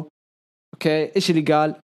تشوفوه. اوكي ايش اللي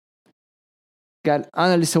قال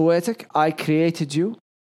انا اللي سويتك، I created you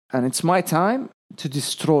and it's my time to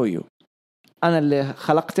destroy you. أنا اللي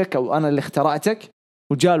خلقتك أو أنا اللي اخترعتك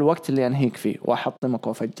وجاء الوقت اللي أنهيك فيه وأحطمك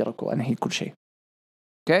وأفجرك وأنهي كل شيء.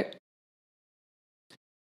 أوكي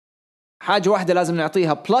حاجة واحدة لازم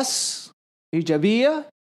نعطيها بلس إيجابية،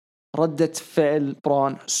 ردة فعل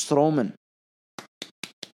برون سترومان.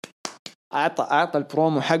 أعطى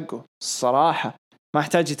البرومو حقه الصراحة، ما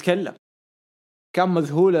احتاج يتكلم، كان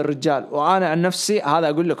مذهول الرجال. وأنا عن نفسي هذا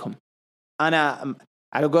أقول لكم، أنا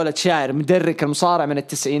على قولة شاعر مدرك المصارع من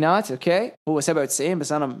التسعينات. أوكي هو 97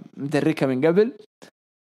 بس أنا مدركها من قبل،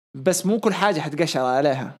 بس مو كل حاجة حتقشعر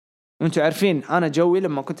عليها. وانتوا عارفين أنا جوي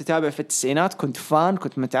لما كنت أتابع في التسعينات كنت فان،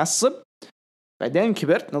 كنت متعصب، بعدين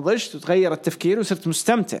كبرت نضجت وتغير التفكير وصرت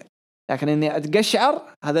مستمتع، لكن إني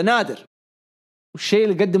أتقشعر هذا نادر. والشيء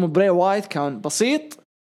اللي قدمه براي وايت كان بسيط،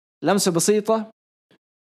 لمسة بسيطة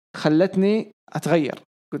خلتني أتغير.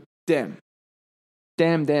 قلت دام.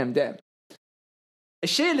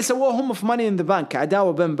 الشيء اللي سووه هم في ماني إن ذا بانك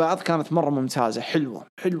عداوة بين بعض كانت مرة ممتازة، حلوة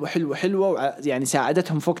يعني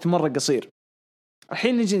ساعدتهم في وقت مرة قصير.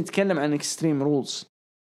 الحين نجي نتكلم عن اكستريم رولز.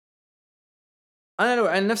 أنا لو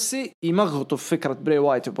عن نفسي يمغطوا في فكرة براي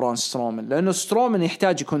وايت وبرون سترومان، لأنه سترومان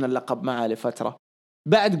يحتاج يكون اللقب معه لفترة.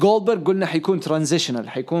 بعد جولدبرغ قلنا حيكون ترانزيشنال،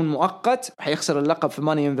 حيكون مؤقت، حيخسر اللقب في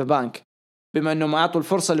ماني إن ذا بانك، بما أنه ما أعطوا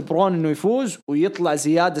الفرصة لبرون أنه يفوز ويطلع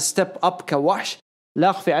زيادة ستيب أب كوحش. لا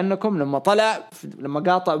أخفي عنكم لما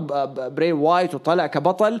قاطع براي وايت وطلع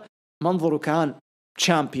كبطل، منظره كان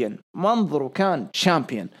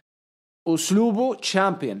تشامبيون، وأسلوبه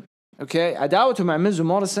تشامبيون. أوكي عداوته مع ميز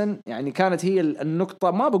وموريسون يعني كانت هي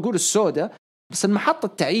النقطة، ما بقول السوداء، بس المحطة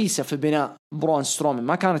التعيسة في بناء برون سترومان،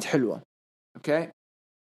 ما كانت حلوة. أوكي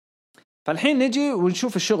فالحين نجي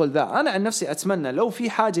ونشوف الشغل ذا. أنا عن نفسي أتمنى لو في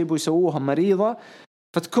حاجة يبوا يسووها مريضة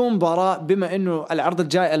فتكون مباراة، بما إنه العرض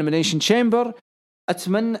الجاي Elimination Chamber،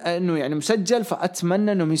 أتمنى إنه يعني مسجل،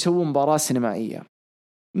 فأتمنى إنهم يسوون مباراة سينمائية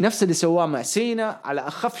نفس اللي سواه مع سينا، على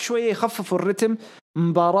أخف شوية، يخففوا الرتم،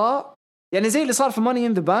 مباراة يعني زي اللي صار في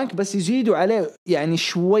Money in the Bank، بس يزيدوا عليه يعني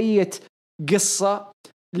شوية قصة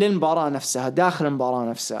للمباراة نفسها، داخل المباراة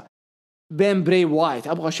نفسها بين براي وايت.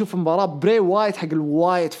 أبغى أشوف مباراة براي وايت حق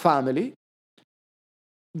الوايت فاميلي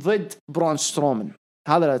ضد برون سترومان،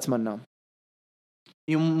 هذا اللي أتمناه.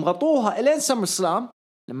 يمغطوها إلين سمر سلام،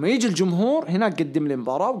 لما يجي الجمهور هناك قدم لي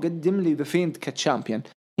مباراة وقدم لي ذا فيند كتشامبيون،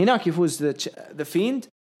 هناك يفوز ذا فيند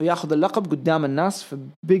وياخذ اللقب قدام الناس في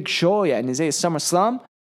بيج شو يعني زي السمر سلام.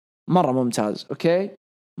 مرة ممتاز. أوكي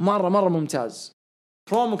مرة ممتاز.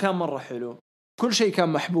 برومو كان مرة حلو، كل شيء كان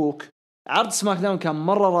محبوك. عرض سماكداون كان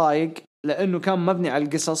مرة رايق لأنه كان مبني على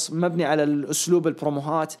القصص، مبني على الأسلوب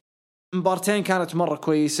البروموهات. مبارتين كانت مرة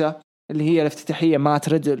كويسة، اللي هي الافتتاحية مات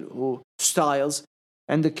ريدل وستايلز.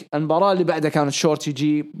 عندك المباراة اللي بعدها كانت شورتي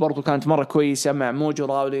جي، برضو كانت مرة كويسة مع موجو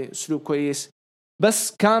راولي، أسلوب كويس.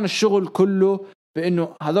 بس كان الشغل كله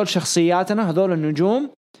بأنه هذول شخصياتنا، هذول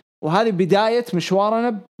النجوم، وهذه بداية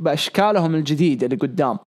مشوارنا بأشكالهم الجديدة اللي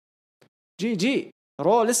قدام. جي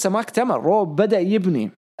رو لسه ما اكتمل، رو بدأ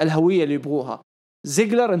يبني الهوية اللي يبغوها.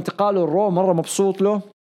 زيجلر انتقاله الرو مرة مبسوط له،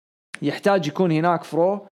 يحتاج يكون هناك في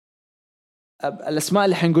رو. الأسماء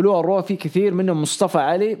اللي حنقولوها الرو في كثير منهم، مصطفى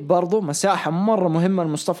علي برضو مساحة مرة مهمة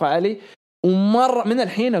لمصطفى علي. ومرة من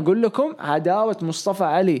الحين أقول لكم عداوة مصطفى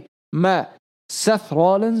علي مع سيث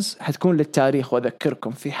رولينز حتكون للتاريخ،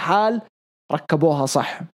 وأذكركم في حال ركبوها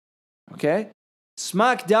صح. أوكي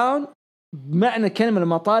سماك داون بمعنى كلمة،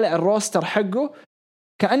 لما طالع الروستر حقه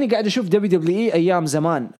كأني قاعد أشوف WWE أيام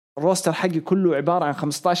زمان. الروستر حقي كله عبارة عن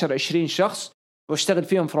 15-20 شخص واشتغل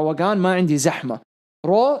فيهم في روقان، ما عندي زحمة.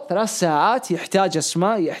 رو 3 ساعات يحتاج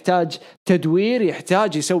أسماء، يحتاج تدوير،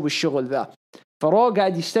 يحتاج يسوي الشغل ذا. فرو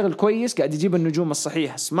قاعد يشتغل كويس، قاعد يجيب النجوم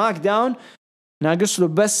الصحيحة. سماك داون ناقص له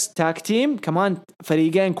بس تاك تيم كمان،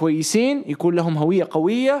 فريقين كويسين يكون لهم هوية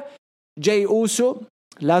قوية. جاي أوسو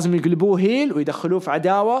لازم يقلبوه هيل ويدخلوه في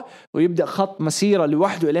عداوة، ويبدأ خط مسيرة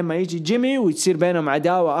لوحده لما يجي جيمي، ويتصير بينهم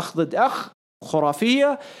عداوة أخ ضد أخ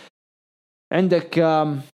خرافية. عندك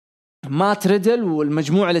مات ريدل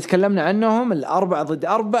والمجموعة اللي تكلمنا عنهم، 4 ضد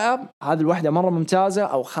 4، هذه الوحدة مرة ممتازة،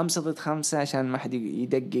 أو 5 ضد 5 عشان ما حد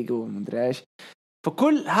يدقق ومدري إيش.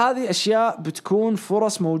 فكل هذه أشياء بتكون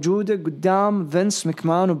فرص موجودة قدام فينس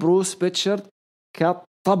مكمان وبروس بيتشارد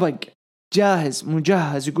كطبق جاهز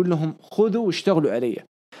مجهز، يقول لهم خذوا واشتغلوا عليه.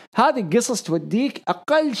 هذه القصص توديك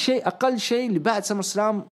أقل شيء لبعد سمر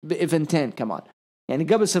سلام بإيفنتين كمان، يعني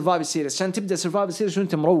قبل سيرفايفر سيريس، عشان تبدأ سيرفايفر سيريس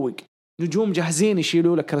وانت مروق، نجوم جاهزين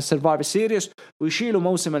يشيلوا لك السيرفايفر سيريس ويشيلوا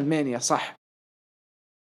موسم المانيا. صح،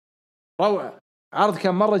 روعة، عرض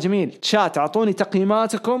كان مرة جميل. تشات اعطوني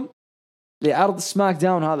تقييماتكم لعرض سماك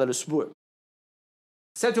داون هذا الأسبوع.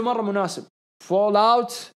 سيته مرة مناسب، فول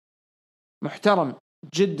اوت محترم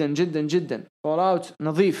جدا جدا جدا، فول اوت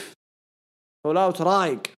نظيف، فول اوت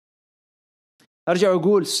رايق. ارجع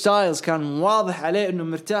اقول ستايلز كان واضح عليه انه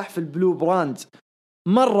مرتاح في البلو براند،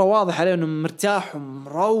 مرة واضح عليه انه مرتاح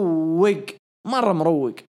ومروق، مرة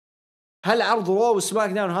مروق. هل عرض رو وسماك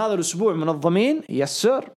داون هذا الاسبوع منظمين؟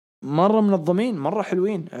 يسر، مرة منظمين، مرة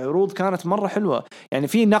حلوين، عروض كانت مرة حلوة، يعني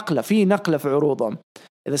في نقلة في عروضهم.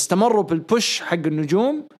 إذا استمروا بالبوش حق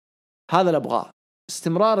النجوم، هذا اللي أبغاه،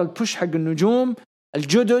 استمرار البوش حق النجوم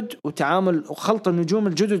الجدد، وتعامل وخلط النجوم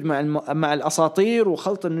الجدد مع الأساطير،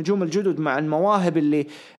 وخلط النجوم الجدد مع المواهب اللي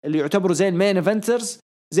يعتبروا زي المين ايفنترز،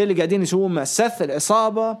 زي اللي قاعدين يسوون مع سيث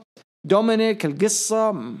العصابة دومينيك.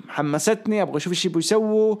 القصة حمستني، أبغى أشوف إيش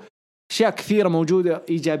بيسووا. أشياء كثيرة موجودة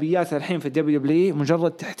إيجابيات الحين في الدبليو،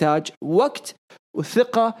 مجرد تحتاج وقت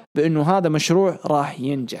وثقة بأنه هذا مشروع راح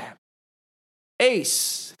ينجح.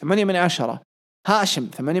 ايس 8/10، هاشم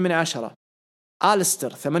 8/10،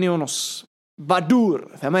 آلستر 8.5،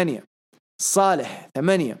 بادور 8، صالح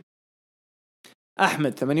 8،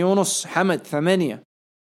 أحمد 8.5، حمد 8،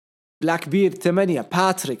 بلاك بير 8،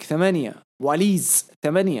 باتريك 8، واليز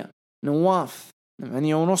 8، نواف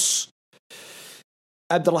 8.5،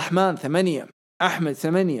 عبد الرحمن 8، أحمد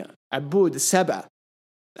 8، عبود 7،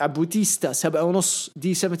 عبوديستا 7.5،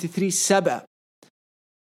 دي 73 7،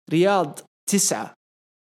 رياض 9،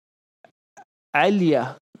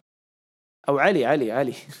 عليا أو علي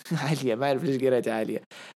عليا ما أعرف ليش قريت عليا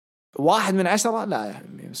 1/10. لا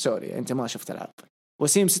سوري أنت ما شفت العرض.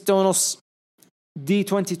 وسيم 6.5، دي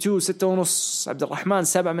 22 6.5، عبد الرحمن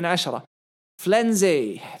 7/10،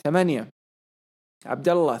 فلنزي 8، عبد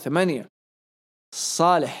الله 8،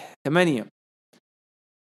 صالح 8،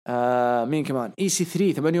 مين كمان،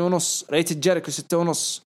 EC3 8.5، ريت جيريكو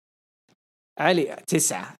 6.5، علي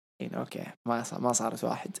 9، يعني أوكي ما صارت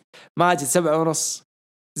 1، ماجد 7.5،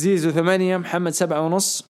 زيزو 8، محمد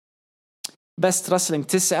 7.5، بست رسلينج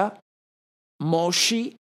 9،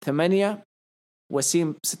 موشي 8،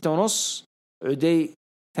 وسيم 6.5، عدي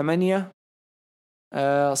 8،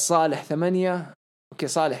 صالح 8. اوكي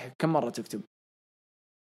صالح كم مرة تكتب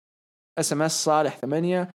SMS؟ صالح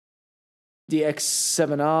 8، دي اكس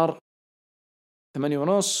 7R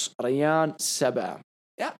 8.5، ريان 7.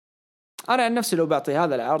 انا عن نفسي لو بعطي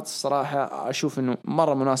هذا العرض الصراحة اشوف انه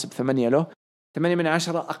مرة مناسب 8 له،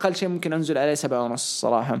 8/10. اقل شيء ممكن انزل عليه 7.5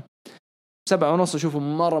 صراحة. 7.5 اشوفه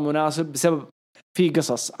مرة مناسب بسبب في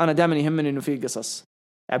قصص، انا دائما يهمني انه في قصص.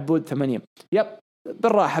 عبود 8،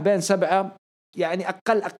 بالراحة بين 7، يعني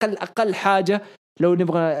أقل حاجة. لو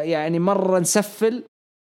نبغى يعني مرة هنسفل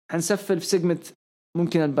في سيجمنت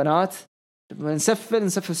ممكن البنات، نسفل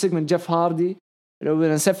في سيجمنت جيف هاردي، لو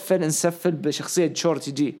نسفل بشخصية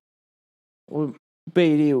شورتي جي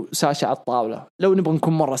وبيلي وساشا على الطاولة، لو نبغى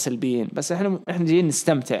نكون مرة سلبيين. بس احنا جايين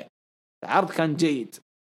نستمتع. العرض كان جيد،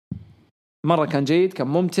 مرة كان جيد، كان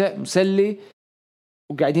ممتع مسلي،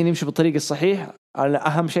 وقاعدين يمشي بالطريق الصحيح. على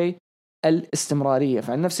أهم شيء الاستمرارية.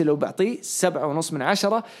 فعن نفسي لو بعطيه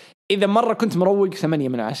 7.5/10. إذا مرة كنت مروق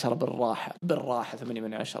 8/10 بالراحة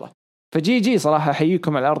 8/10. فجي صراحة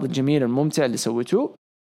أحييكم على العرض الجميل الممتع اللي سويتوه،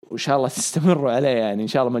 وإن شاء الله تستمروا عليه، يعني إن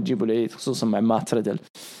شاء الله ما تجيبوا العيد، خصوصا مع مات ريدل.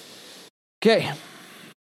 اوكي،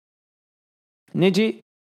 نجي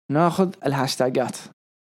ناخذ الهاشتاجات.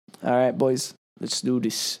 alright boys, let's do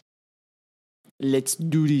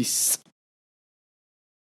this.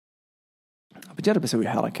 بجرب أسوي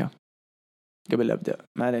حركة قبل لا أبدأ،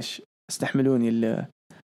 معلش استحملوني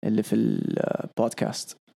اللي في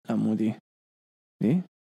البودكاست. مو دي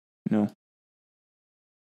نو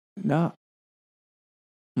لا،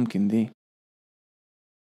 ممكن ذي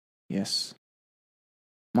يس.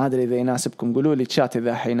 ما أدري إذا يناسبكم، قولوا لي تشات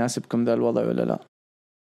إذا حيناسبكم ذا الوضع ولا لا.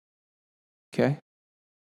 اوكي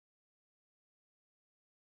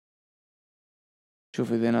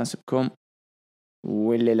شوفوا إذا يناسبكم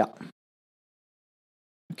ولا لا.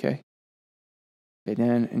 أوكي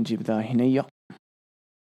بعدين نجيب ذا هنية.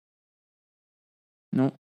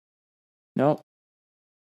 نو نو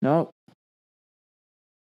نو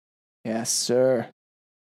يس سير.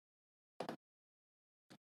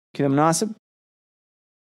 كذا مناسب،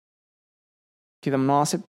 كذا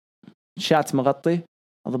مناسب. شات مغطي.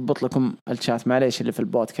 أضبط لكم الشات معليش اللي في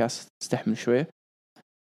البودكاست استحمل شوية.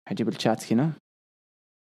 هجيب الشات هنا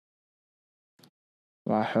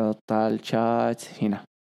وأحط الشات هنا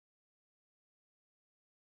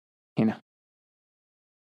هنا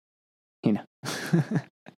هنا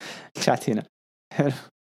الشات هنا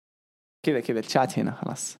كذا الشات هنا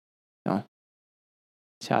خلاص تمام.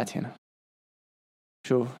 شات هنا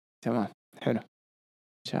شوف تمام حلو.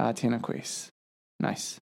 شات هنا كويس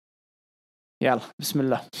نايس. يلا بسم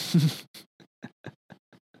الله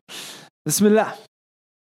بسم الله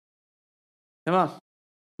تمام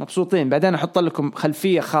مبسوطين. بعدين أحط لكم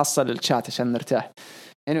خلفية خاصة للشات عشان نرتاح.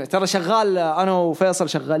 يعني ترى شغال أنا وفيصل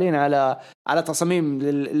شغالين على تصاميم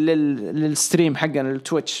للستريم حقنا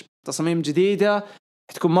للتويتش. تصاميم جديدة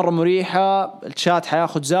تكون مرة مريحة. الشات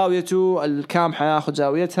حياخد زاويته، الكام حياخد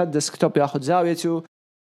زاويتها، الديسكتوب ياخد زاويته،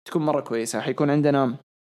 تكون مرة كويسة. حيكون عندنا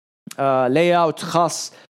لاي-اوت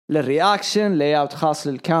خاص للرياكشن، لاي-اوت خاص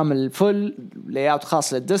للكام الفل، لاي-اوت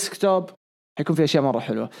خاص للديسكتوب. حيكون في أشياء مرة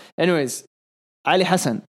حلوة. anyways علي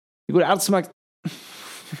حسن يقول عرض سماك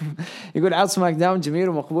يقول عرض سماك داون جميل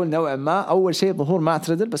ومقبول نوعا ما. أول شيء ظهور مات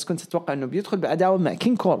ريدل، بس كنت أتوقع أنه بيدخل بعداوة مع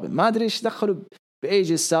كين كوربن. ما أدري إيش دخلوا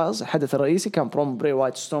بأيجي ستايلز. الحدث الرئيسي كان بروم بري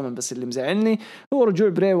وايت سترومان، بس اللي مزعلني هو رجوع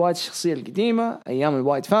بري وايت الشخصية القديمة أيام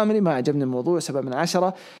الوايت فاميلي. ما عجبني الموضوع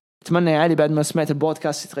 7/10. أتمنى يا علي بعد ما سمعت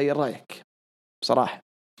البودكاست يتغير رأيك بصراحة.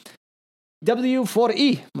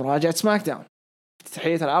 W4E مراجعة سماك داون.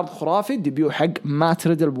 تحية العرض خرافي. ديبيو حق مات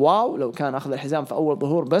ريدل واو. لو كان أخذ الحزام في أول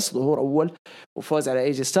ظهور، بس ظهور أول وفوز على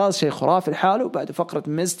ايجي ستايلز شيء خرافي لحاله. بعد فقرة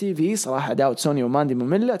ميز تي في صراحة داوت سوني وماندي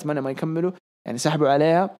مملة. أتمنى ما يكملوا، يعني سحبوا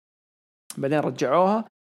عليها بعدين رجعوها.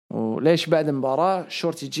 وليش بعد المباراة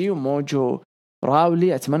شورتي جي وموجو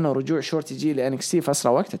راولي؟ أتمنى رجوع شورتي جي لأنكستي في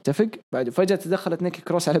أسرع وقت. أتفق. بعد فجأة تدخلت نيكي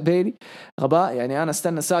كروس على بيلي، غباء. يعني أنا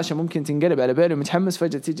استنى ساشا ممكن تنقلب على بيلي ومتحمس،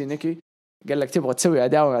 فجأة تيجي نيكي قال لك تبغى تسوي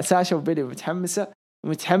عداوة مع ساشا، وبيلي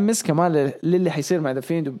متحمس كمان للي حيصير مع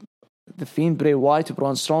ذا فين بري وايت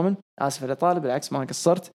وبرون سترومان. آسف اللي طالب، بالعكس ما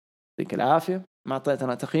قصرت، يعطيك العافية، ما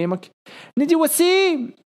أعطيتنا تقييمك. نجي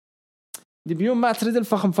وسيم. ديبيو مات ريدل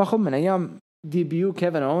فخم من أيام ديبيو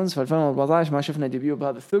كيفن أونز في 2014. ما شفنا ديبيو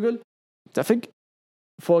بهذا الثقل. متفق.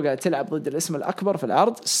 فوقها تلعب ضد الاسم الأكبر في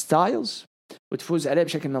العرض ستايلز وتفوز عليه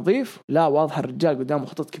بشكل نظيف. لا واضح الرجال قدامه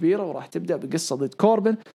خطط كبيرة، وراح تبدأ بقصة ضد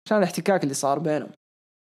كوربن عشان الاحتكاك اللي صار بينهم.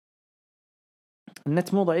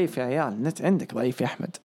 النت مو ضعيف يا عيال، النت عندك ضعيف يا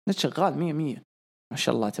أحمد. نت شغال 100 ما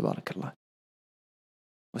شاء الله تبارك الله.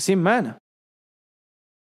 وسيم معنا.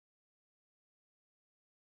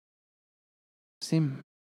 وسيم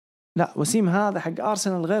لا، وسيم هذا حق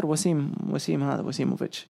أرسنال غير وسيم هذا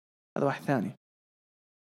وسيموفيتش، هذا واحد ثاني.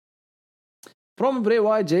 بروم بري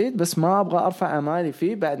وايد جيد، بس ما أبغى أرفع أمالي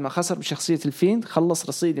فيه بعد ما خسر بشخصية الفيند. خلص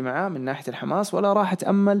رصيدي معاه من ناحية الحماس، ولا راح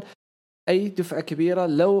أتأمل أي دفعة كبيرة.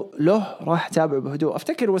 لو له راح أتابع بهدوء.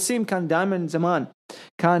 أفتكر وسيم كان دائما زمان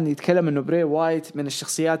كان يتكلم إنه بري وايت من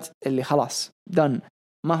الشخصيات اللي خلاص دن،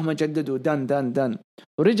 مهما جددوا دن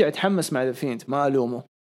ورجع يتحمس مع الفيند. ما ألومه،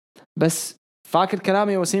 بس فاكر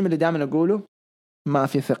كلامي وسيم اللي دائما أقوله، ما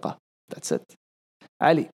في ثقة. That's it.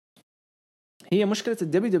 علي، هي مشكلة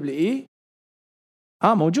WWE.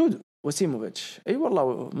 موجود وسيموفيتش، أي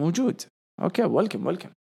والله موجود. أوكي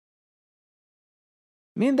welcome.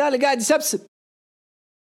 مين ده اللي قاعد يسبسب؟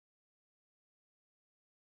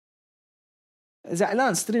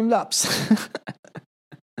 زعلان ستريم لابس.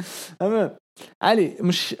 تمام علي،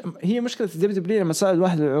 هي مشكلة WWE لما تساعد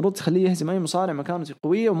واحد العروض تخليه يهزم أي مصارع مكانته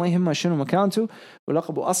قوية وما يهمه شنو مكانته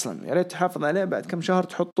ولقبه أصلا. يا ريت تحافظ عليه. بعد كم شهر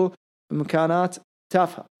تحطه بمكانات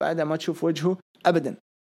تافهة بعد ما تشوف وجهه أبدا.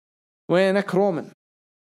 وينك رومان؟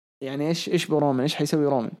 يعني إيش برومان؟ إيش حيسوي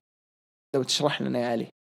رومان؟ لو تشرح لنا يا علي.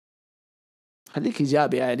 خليك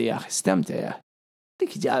إيجابي يا علي يا أخي، استمتع يا أخي،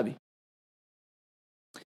 خليك إيجابي.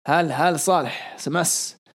 هل صالح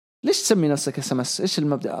سمس؟ ليش تسمي نفسك سمس؟ إيش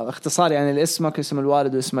المبدأ؟ اختصار يعني لاسمك، اسم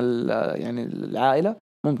الوالد واسم يعني العائلة.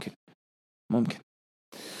 ممكن.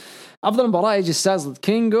 أفضل مباراة يجي ستايلز ضد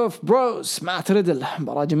كينج اوف بروز مات ريدل.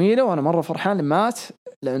 مباراة جميلة، وأنا مرة فرحان لمات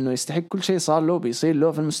لأنه يستحق كل شيء صار له بيصير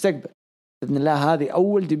له في المستقبل بإذن الله. هذه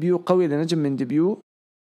أول ديبيو قوي لنجم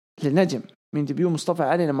من ديبيو مصطفى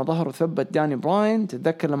علي لما ظهر وثبت داني براين.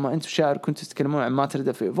 تتذكر لما أنتم شاعر كنتوا تتكلمون عن مات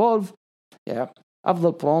ريدل في إيفولف؟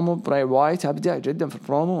 أفضل برومو براي وايت، أبدع جدا في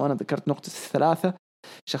البرومو، وأنا ذكرت نقطة 3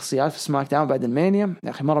 شخصيات في سماك داون بعد المانيا. يا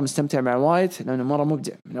أخي مرة مستمتع مع وايت لأنه مرة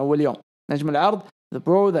مبدع من أول يوم. نجم العرض The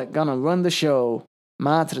Bro That Gonna Run The Show،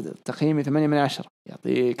 ما تردد، تقييمي 8/10.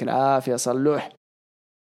 يعطيك العافية صلوح.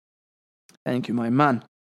 Thank you my man.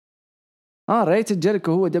 ريتد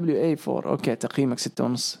جيريكو هو WA4. أوكي تقييمك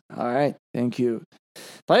 6.5. alright thank you.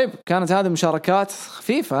 طيب كانت هذه مشاركات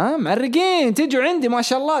خفيفة، معرقين تيجوا عندي ما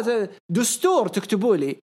شاء الله دستور تكتبوا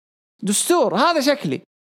لي دستور. هذا شكلي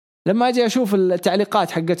لما أجي أشوف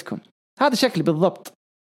التعليقات حقتكم، هذا شكلي بالضبط.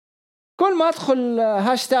 كل ما أدخل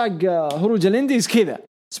هاشتاج هروج الانديز كذا،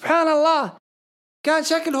 سبحان الله كان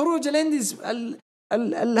شكل هروج الانديز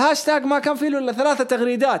الهاشتاج ما كان فيه إلا 3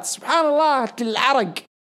 تغريدات. سبحان الله العرق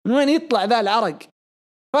من وين يطلع ذا العرق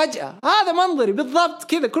فجأة. هذا منظري بالضبط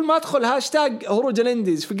كذا، كل ما أدخل هاشتاج هروج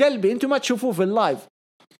الانديز في قلبي، أنتم ما تشوفوه في اللايف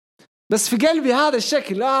بس في قلبي هذا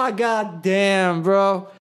الشكل. God damn bro،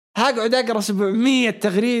 هقعد أقرأ 700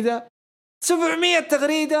 تغريدة 700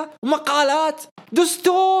 تغريدة ومقالات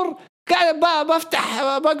دستور، قاعد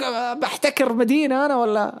بحتكر مدينة أنا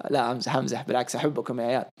ولا لا؟ أمزح بالعكس، أحبكم يا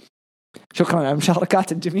عيال. شكرا على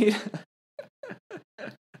المشاركات الجميلة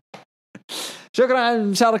شكرا على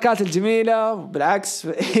المشاركات الجميلة. بالعكس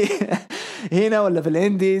هنا ولا في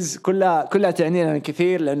الانديز كلها تعني لنا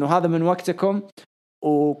كثير، لأنه هذا من وقتكم،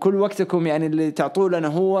 وكل وقتكم يعني اللي تعطوه لنا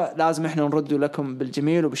هو لازم احنا نرده لكم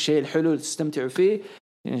بالجميل وبالشيء الحلو اللي تستمتعوا فيه،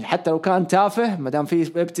 يعني حتى لو كان تافه ما دام فيه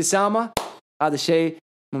ابتسامة هذا الشيء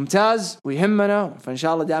ممتاز ويهمنا. فإن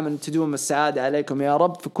شاء الله دائما تدوم السعادة عليكم يا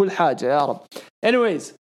رب في كل حاجة يا رب. anyways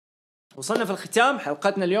وصلنا في الختام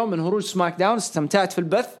حلقتنا اليوم من هروج سماك داون. استمتعت في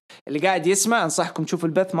البث، اللي قاعد يسمع انصحكم تشوفوا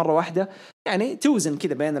البث مرة واحدة، يعني توزن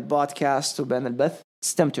كذا بين البودكاست وبين البث،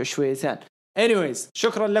 تستمتعوا شويتين. anyways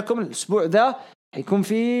شكرا لكم. الأسبوع ذا حيكون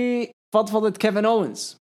في فضفضة كيفن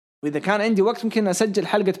أوينز، وإذا كان عندي وقت ممكن أسجل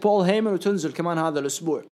حلقة بول هيمن وتنزل كمان هذا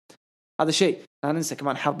الأسبوع. هذا شيء لا ننسى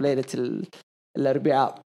كمان حرب ليلة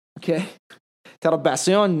الأربعاء. أوكي ترى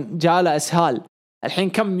بعصيون جالة أسهال الحين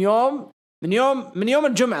كم يوم من يوم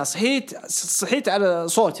الجمعة صحيت على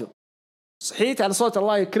صوته، صحيت على صوت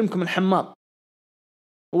الله يكرمكم الحمام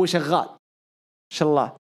هو شغال إن شاء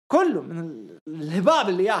الله، كله من الهباب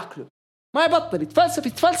اللي يأكله ما يبطل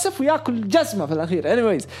يتفلسف ويأكل جسمه في الأخير.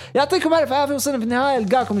 anyways يعطيكم ألف عافية، وصلنا في النهاية.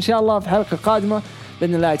 ألقاكم إن شاء الله في حلقة قادمة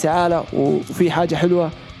بإذن الله تعالى. وفي حاجة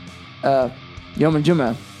حلوة يوم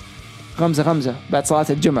الجمعة 5 بعد صلاة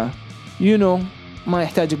الجمعة ما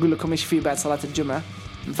يحتاج أقول لكم إيش فيه بعد صلاة الجمعة.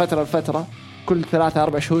 من فترة لفترة كل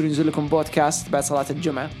 3-4 شهور ينزل لكم بودكاست بعد صلاة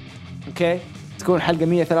الجمعة. أوكي تكون حلقة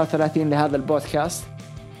 133 لهذا البودكاست،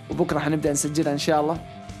 وبكرة حنبدأ نسجلها إن شاء الله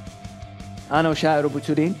أنا وشاعر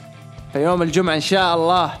وبوتولين في يوم الجمعة إن شاء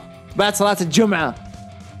الله بعد صلاة الجمعة.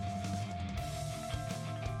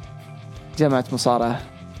 جمعة مصارعة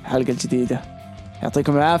حلقة جديدة.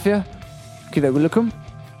 يعطيكم العافية. كذا أقول لكم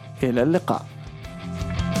إلى اللقاء.